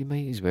you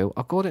might as well.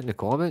 I got it in the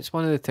comments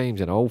one of the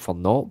times and all for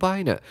not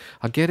buying it.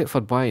 I get it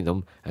for buying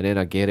them, and then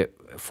I get it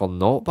for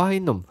not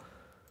buying them.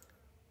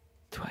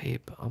 20,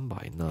 but I'm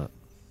buying that.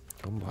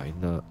 I'm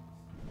buying that.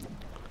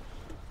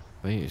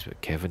 Might as well.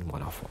 Kevin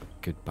won off a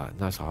good bat.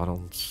 That's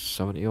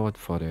 170 odd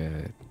for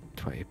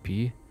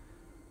 20p.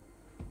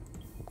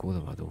 We'll go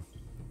the middle.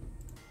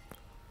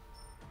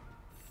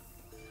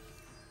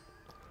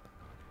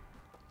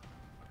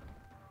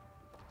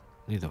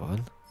 Neither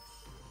one.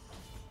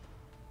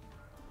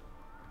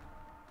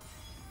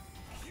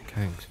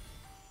 Kings.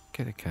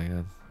 Get the king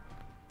in.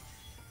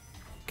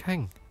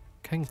 King.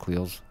 King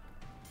clears.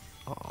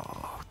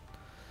 Oh.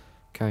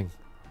 King.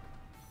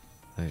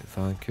 Right,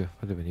 thank you.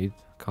 What do we need?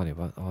 Can't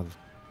even. Oh,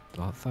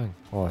 that thing.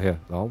 Oh, here.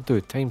 That'll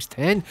do. Times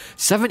 10.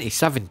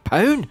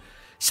 £77.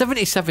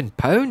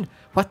 £77.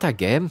 What a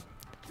game.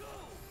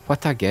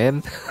 What a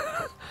game.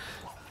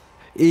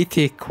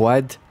 80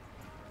 quid.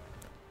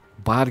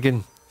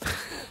 Bargain. It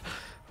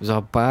was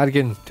a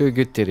bargain. Too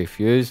good to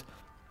refuse.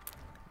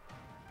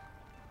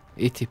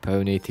 £80,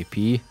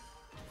 80p.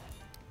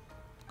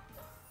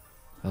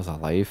 There's a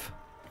life.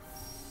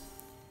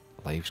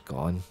 Life's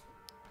gone.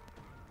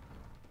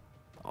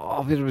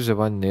 Oh, there was the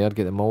one there.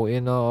 Get the multi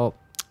in that up.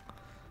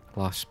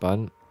 Last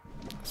spin.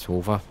 It's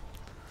over.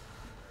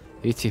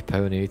 £80,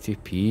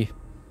 80p.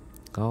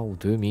 That'll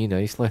do me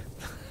nicely.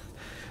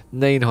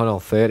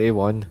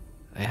 931.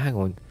 Hey, hang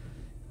on.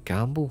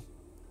 Gamble.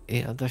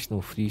 8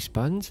 additional free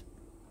spins.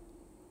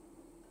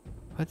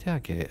 What do I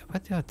get?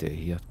 What do I do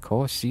here?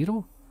 Cost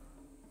 0?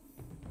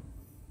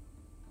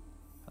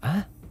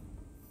 Huh?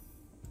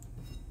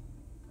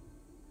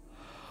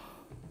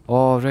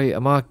 Oh, right.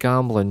 Am I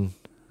gambling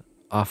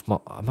off my...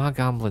 Am I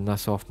gambling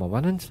this off my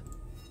winnings?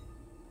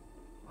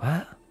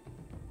 What?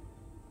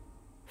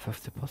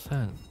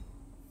 50%?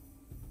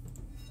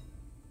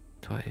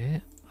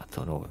 28? I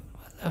don't know.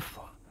 What the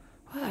fuck?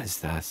 What is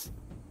this?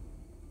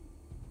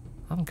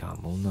 I'm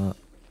gambling that.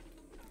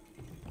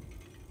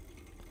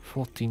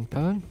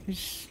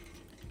 £14?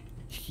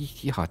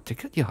 You had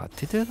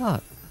to do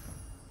that.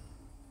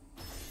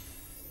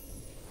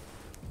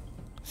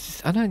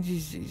 I know,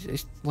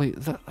 it's like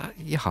that.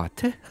 You had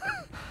to.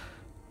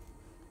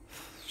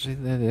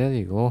 There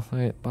you go.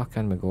 Right, back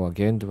in we go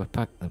again. Do we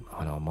pick them?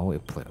 Oh no,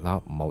 multiplayer.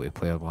 That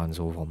multiplayer one's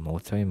over in no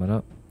time,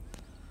 innit?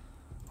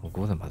 We'll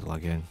go the middle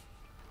again.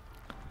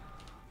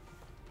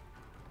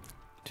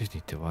 Just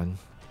need to win.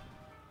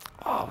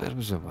 Oh, there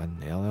was a win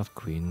there. There's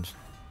Queens.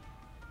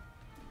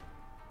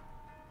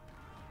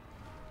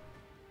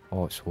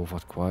 Oh, it's over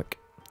quick.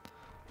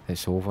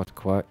 It's over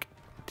quick.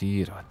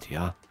 Dear, oh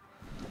dear.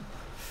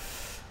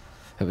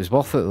 It was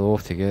worth it though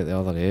to get the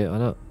other 8,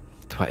 innit?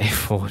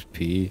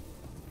 24p.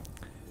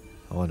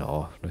 Oh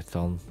no,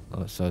 return.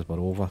 That says we're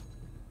over.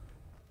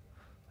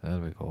 There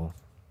we go.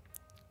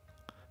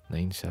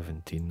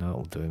 917,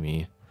 that'll do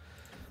me.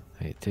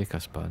 Right, take a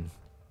spin.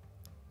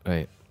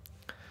 Right.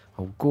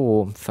 I'll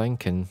go, I'm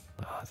thinking,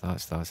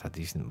 that's a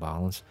decent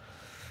balance.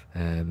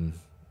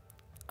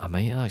 I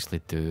might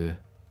actually do,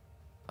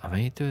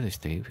 the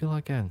state wheel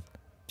again.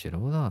 Do you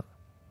know that?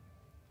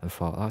 In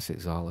fact, that's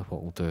exactly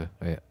what we'll do.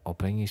 Right, I'll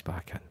bring these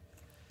back in.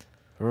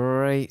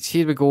 Right,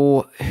 here we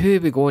go. Who are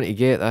we going to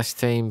get this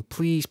time?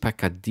 Please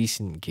pick a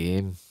decent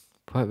game.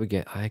 What we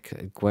get?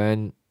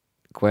 Gwen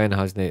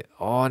hasn't.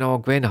 Oh no,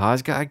 Gwen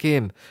has got a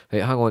game.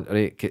 Right, hang on.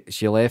 Right,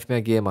 she left me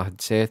a game I had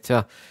set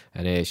her,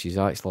 and she's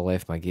actually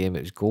left my game.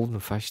 It was Golden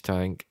Fish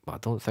Tank, but I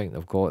don't think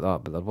they've got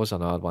that. But there was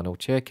another one. I'll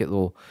check it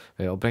though.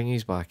 Right, I'll bring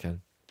these back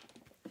in.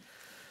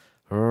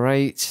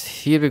 Right,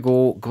 here we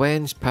go.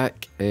 Gwen's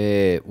pick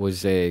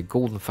was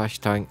Golden Fish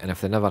Tank, and if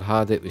they never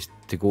had it, was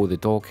to go the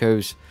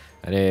Doghouse.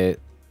 And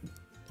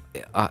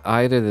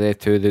either of the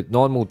two, the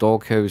normal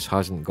Doghouse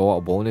hasn't got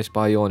a bonus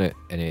buy on it,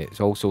 and it's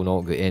also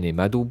not got any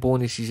middle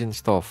bonuses and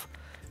stuff.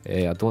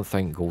 I don't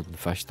think Golden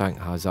Fish Tank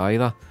has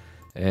either.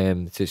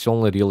 So it's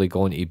only really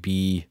going to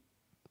be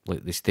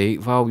like the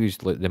stake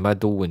values, like the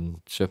middle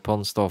and super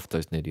and stuff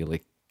doesn't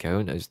really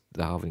count as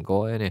they haven't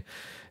got any.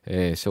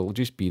 So it'll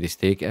just be the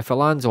stake. If it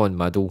lands on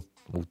middle,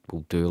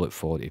 we'll do like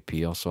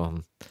 40p or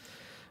something.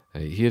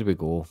 Right, here we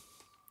go.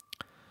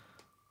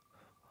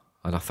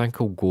 And I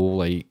think I'll go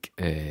like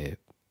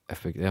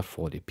if we get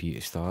 40p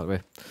to start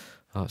with,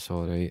 that's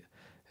alright.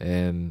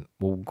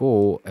 We'll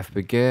go if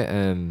we get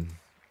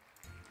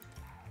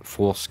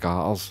 4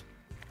 scatters.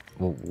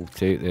 We'll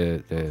take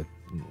the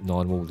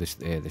normal, the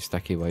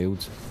sticky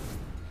wilds.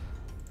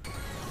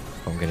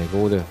 I'm gonna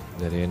go the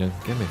raining.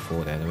 Give me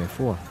 4 anyway.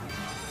 4,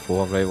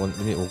 right?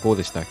 We'll go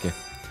the sticky.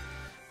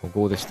 We'll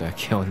go the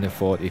sticky on the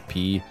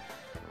 40p.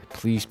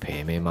 Please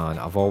pay me, man.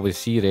 I've always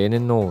seen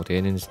raining though.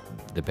 Raining's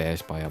the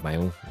best by a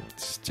mile.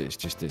 It's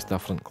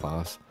different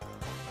class.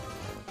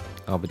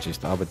 I would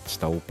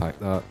still pick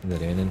that, the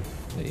raining,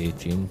 the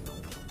 18.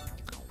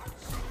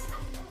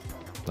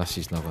 This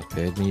has never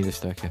paid me, the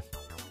sticky.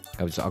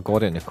 I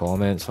got it in the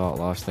comments that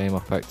last time I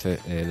picked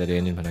it, the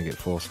raining, when I get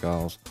 4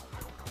 scars.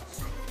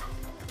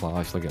 Well,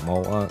 I actually get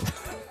malt at.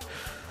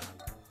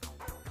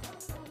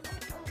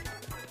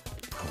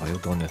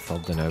 Wild on the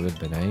 3rd and now would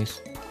be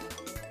nice.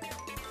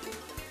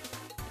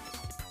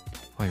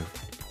 Wild,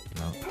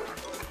 no.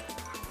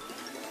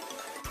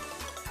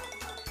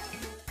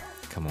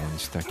 Come on,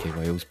 sticky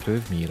wilds,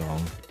 prove me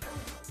wrong.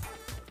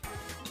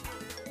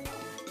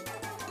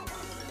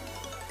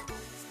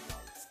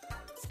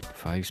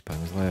 Five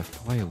spins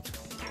left. Wild.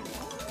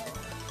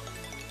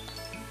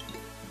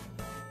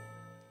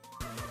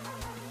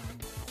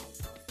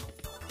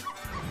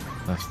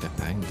 That's the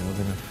pink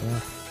building a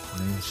 4th.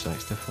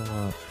 960 for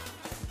that.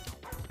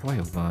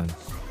 Wild, man.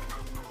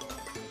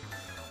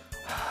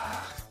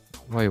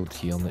 Wild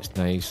here, and it's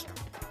nice.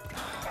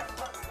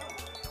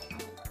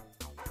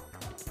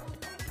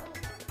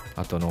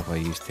 I don't know why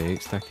you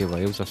take sticky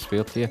wilds, I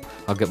swear to you.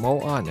 I'll get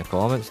multi in the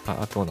comments.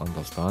 I don't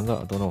understand it.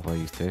 I don't know why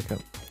you take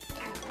it.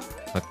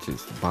 That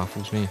just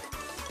baffles me.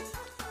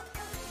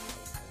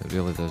 It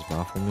really does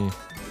baffle me.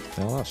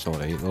 Well, that's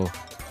alright though.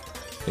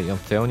 But I'm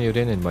telling you,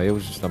 raining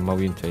wilds is a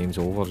million times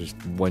over, just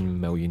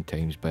 1,000,000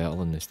 times better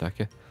than the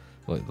sticky.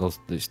 Like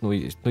it's not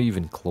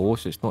even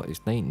close. It's night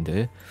and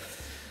day.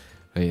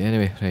 Right,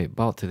 anyway, right,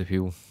 back to the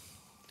wheel.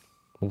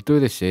 We'll do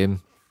the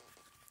same.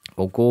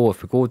 We'll go,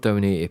 if we go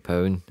down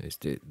 £80, it's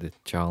the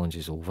challenge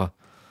is over.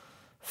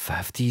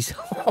 50s.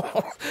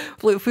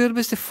 Like, where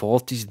was the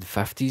 40s and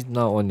 50s and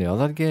that on the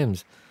other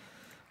games?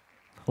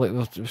 Like,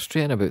 we're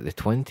straight about the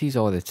 20s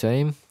all the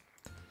time.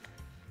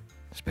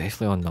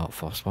 Especially on that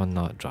first one,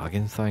 that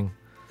dragon thing.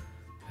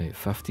 Right,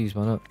 50s,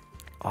 wasn't it?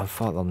 Oh, in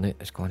fact,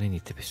 it's going to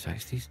need to be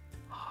 60s.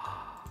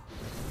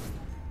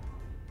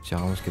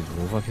 Challenge could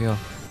go over here.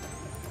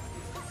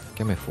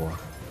 Give me 4.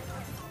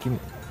 Give me...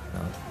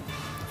 No.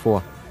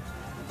 4.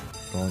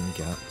 Wrong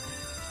gap.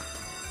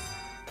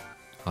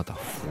 Had a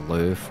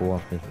flew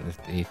 4 with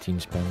 18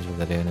 spins with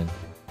the raining.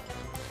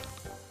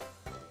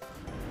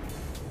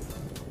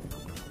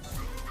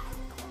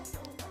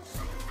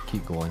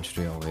 Keep going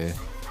straight away.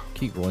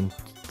 Keep going.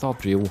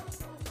 3rd reel.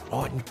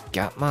 Rotten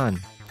gap, man.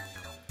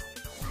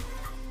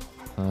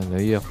 Now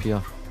you're up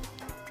here.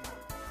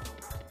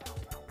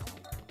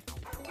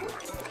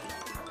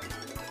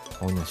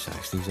 On the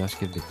 60s, this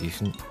could be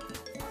decent.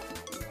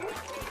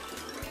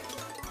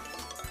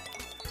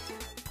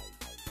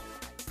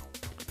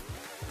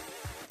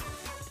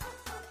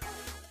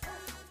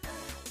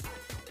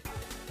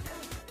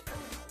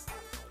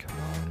 Come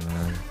on,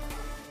 man.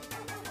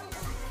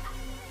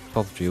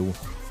 3rd reel.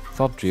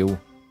 3rd reel.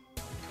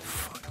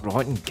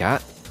 Rotten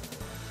cat.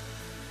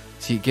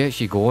 See, it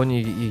gets you going.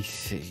 You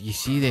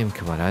see them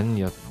coming in.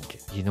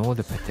 You know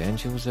the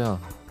potential's there.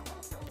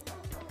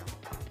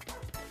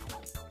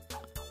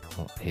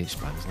 Oh, 8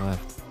 spins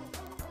left.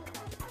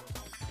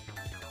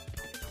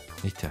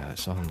 Need to hit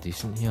something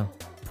decent here.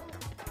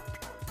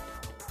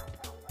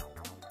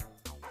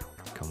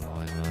 Come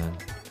on, man.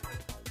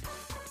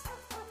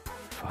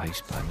 5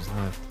 spins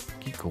left.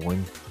 Keep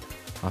going.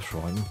 That's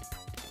rotten.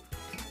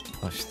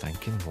 That's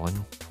stinking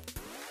 1.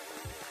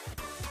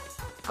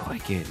 Gotta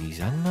get these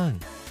in, man.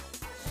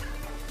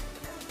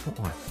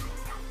 What?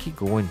 Keep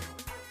going.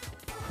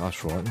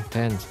 That's rotten.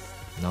 10s.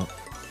 No.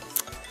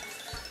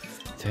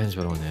 10s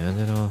were on the end,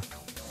 you know.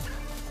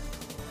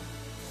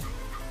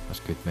 That's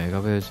good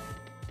Megaways.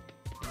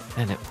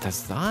 And it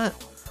does that.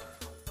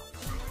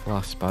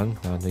 Last spin.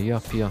 And the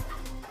up here.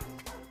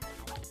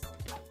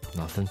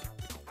 Nothing.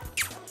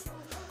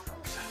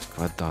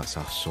 God, that's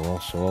a sore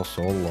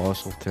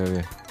loss, I'll tell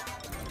you.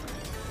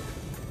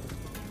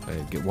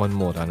 Right, get one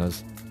more in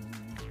us.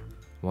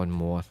 One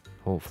more.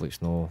 Hopefully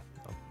it's not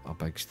a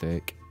big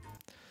stake.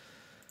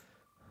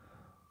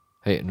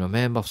 Right, and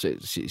remember,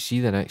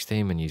 see the next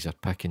time when you're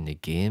picking the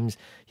games,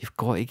 you've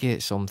got to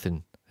get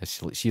something.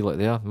 See, like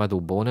there,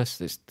 middle bonus.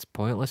 It's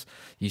pointless.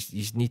 You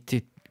need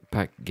to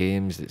pick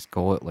games that's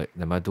got like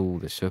the middle,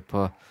 the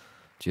super.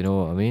 Do you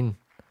know what I mean?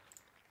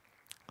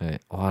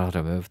 Right. Oh, I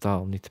removed that.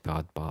 I'll need to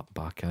add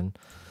back in.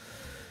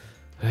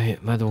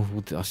 Right, middle.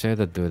 I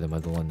said I'd do the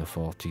middle in the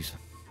 40s.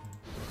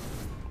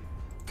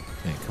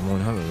 Right, come on,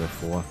 how about the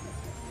 4?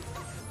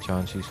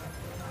 Chances.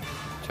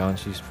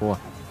 4.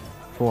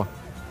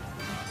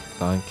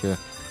 Thank you.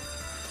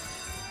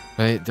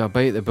 Right, do I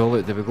bite the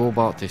bullet? Do we go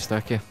back to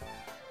sticky?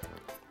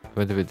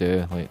 What do we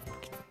do? Like,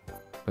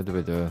 what do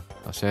we do?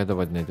 I said I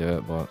wouldn't do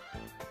it, but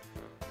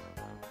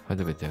what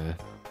do we do?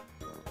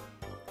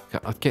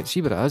 I can't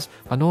see what it is.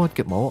 I know I'd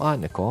get mocked at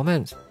in the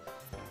comments.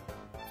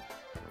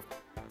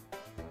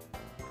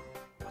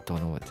 I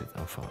don't know what to do.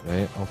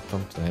 Right, I'll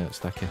turn to it.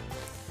 Sticky.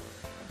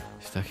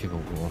 Sticky will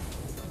go.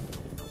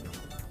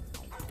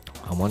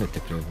 I wanted to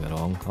prove me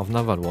wrong. I've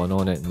never won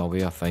on it, and my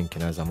way of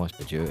thinking is I must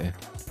be duty.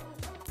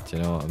 Do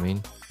you know what I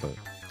mean? But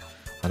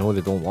I know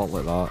they don't work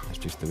like that. It's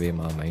just the way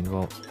my mind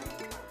works.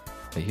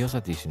 But here's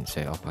a decent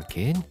setup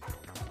again.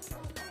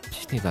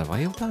 Just need a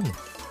wild in.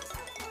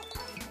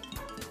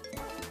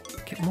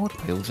 Get more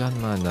wilds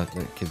in, man. That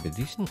could be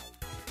decent.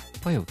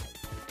 Wild.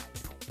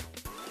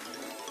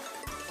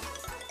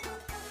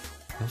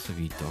 There's a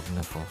wee dog in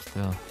the first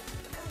there.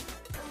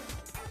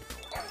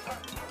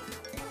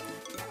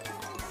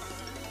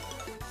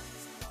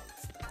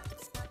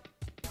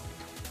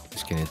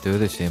 Just gonna do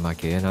the same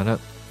again, innit?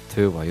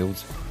 2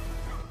 wilds.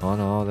 Oh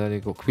no, there you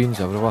go. Queens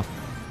everywhere.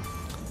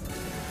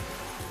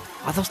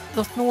 Ah,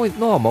 there's no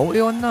a multi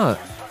on that.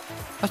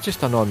 That's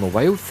just a normal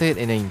wild.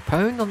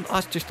 £39.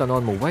 That's just a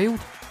normal wild.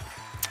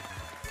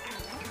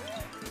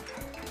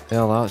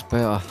 Well, that's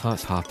better.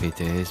 That's happy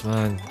days,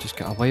 man. Just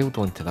get a wild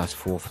onto this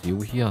 4th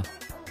reel here.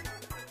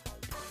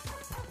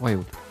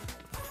 Wild.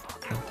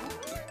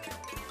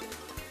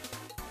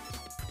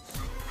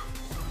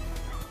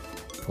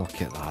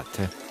 Look at that,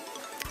 too.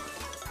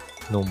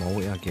 No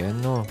multi again,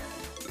 no.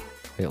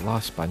 Right,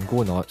 last spin.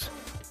 Go nuts.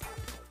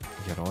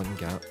 You're on,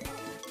 get.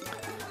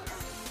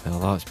 Well,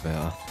 that's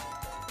better.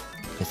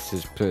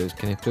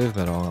 Can you prove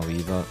me wrong a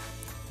wee bit?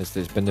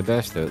 It's been the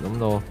best out of them,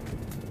 though.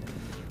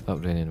 That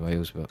Raining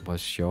Wiles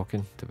was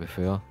shocking, to be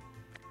fair.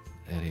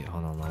 There,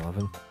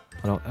 811.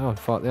 Oh, in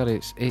fact, there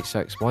it's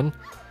 861.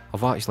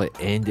 I've actually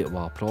ended it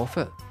with a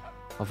profit.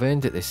 I've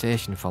ended the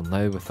session for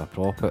now with a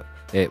profit.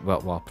 A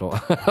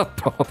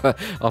profit.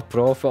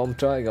 I'm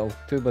trying. I'm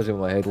too busy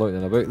with my head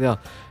looking about there.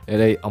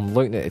 Right, I'm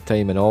looking at the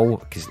time and all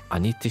because I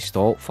need to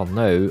stop for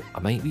now. I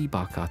might be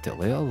back at it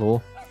later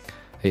though.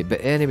 Right,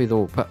 but anyway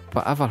though,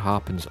 whatever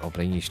happens, I'll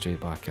bring you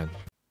straight back in.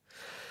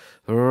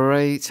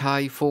 Right,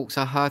 hi folks,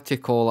 I had to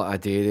call it a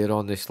day there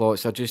on the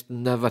slots. I just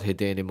never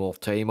had any more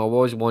time. I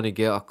was want to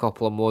get a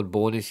couple of more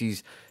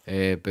bonuses,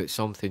 but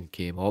something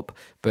came up.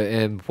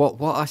 But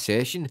what a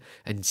session.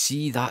 And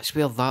see, that's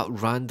where that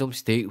random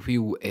stake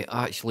wheel, it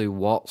actually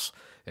works,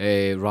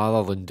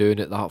 rather than doing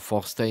it that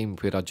first time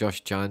where I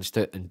just chanced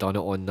it and done it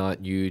on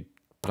that new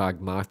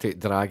pragmatic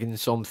dragon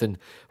something.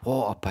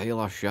 What a pile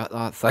of shit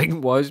that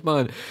thing was,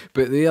 man.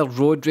 But there,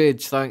 Road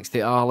Rage thanks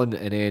to Alan,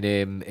 and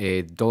then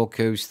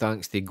Doghouse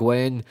thanks to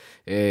Gwen.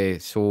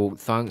 So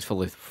thanks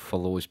for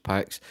those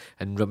picks,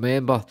 and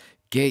remember,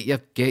 get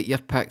your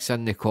picks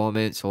in the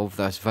comments of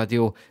this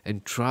video,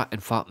 and try, in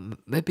fact,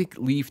 maybe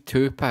leave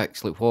 2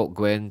 picks like what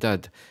Gwen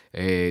did,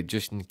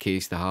 just in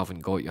case they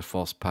haven't got your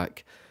first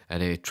pick.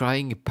 And try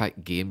and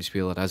pick games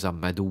where there is a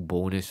middle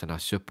bonus and a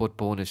super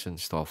bonus and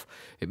stuff.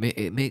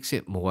 It makes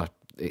it more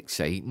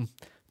exciting.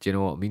 Do you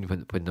know what I mean?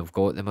 When they've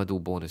got the middle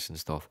bonus and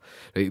stuff.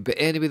 Right, but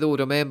anyway though,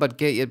 remember,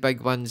 get your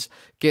big ones,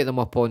 get them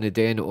up on the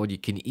den, or you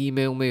can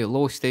email me,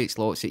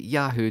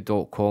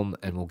 lowstakeslots@yahoo.com,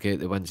 and we'll get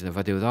the wins in the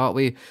video that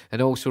way.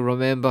 And also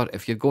remember,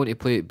 if you're going to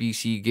play at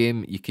BC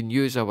Game, you can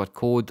use our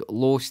code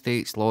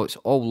lowstakeslots,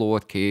 all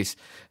lowercase,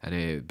 and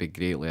it would be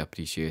greatly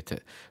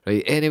appreciated.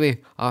 Right,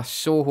 anyway, I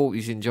so hope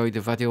you enjoyed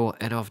the video,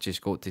 and I've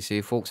just got to say,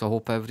 folks, I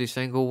hope every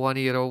single one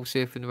of you are all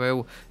safe and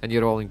well, and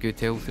you're all in good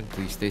health, and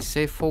please stay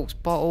safe, folks,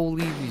 but I'll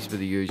leave you with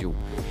the usual.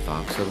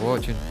 Thanks for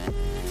watching.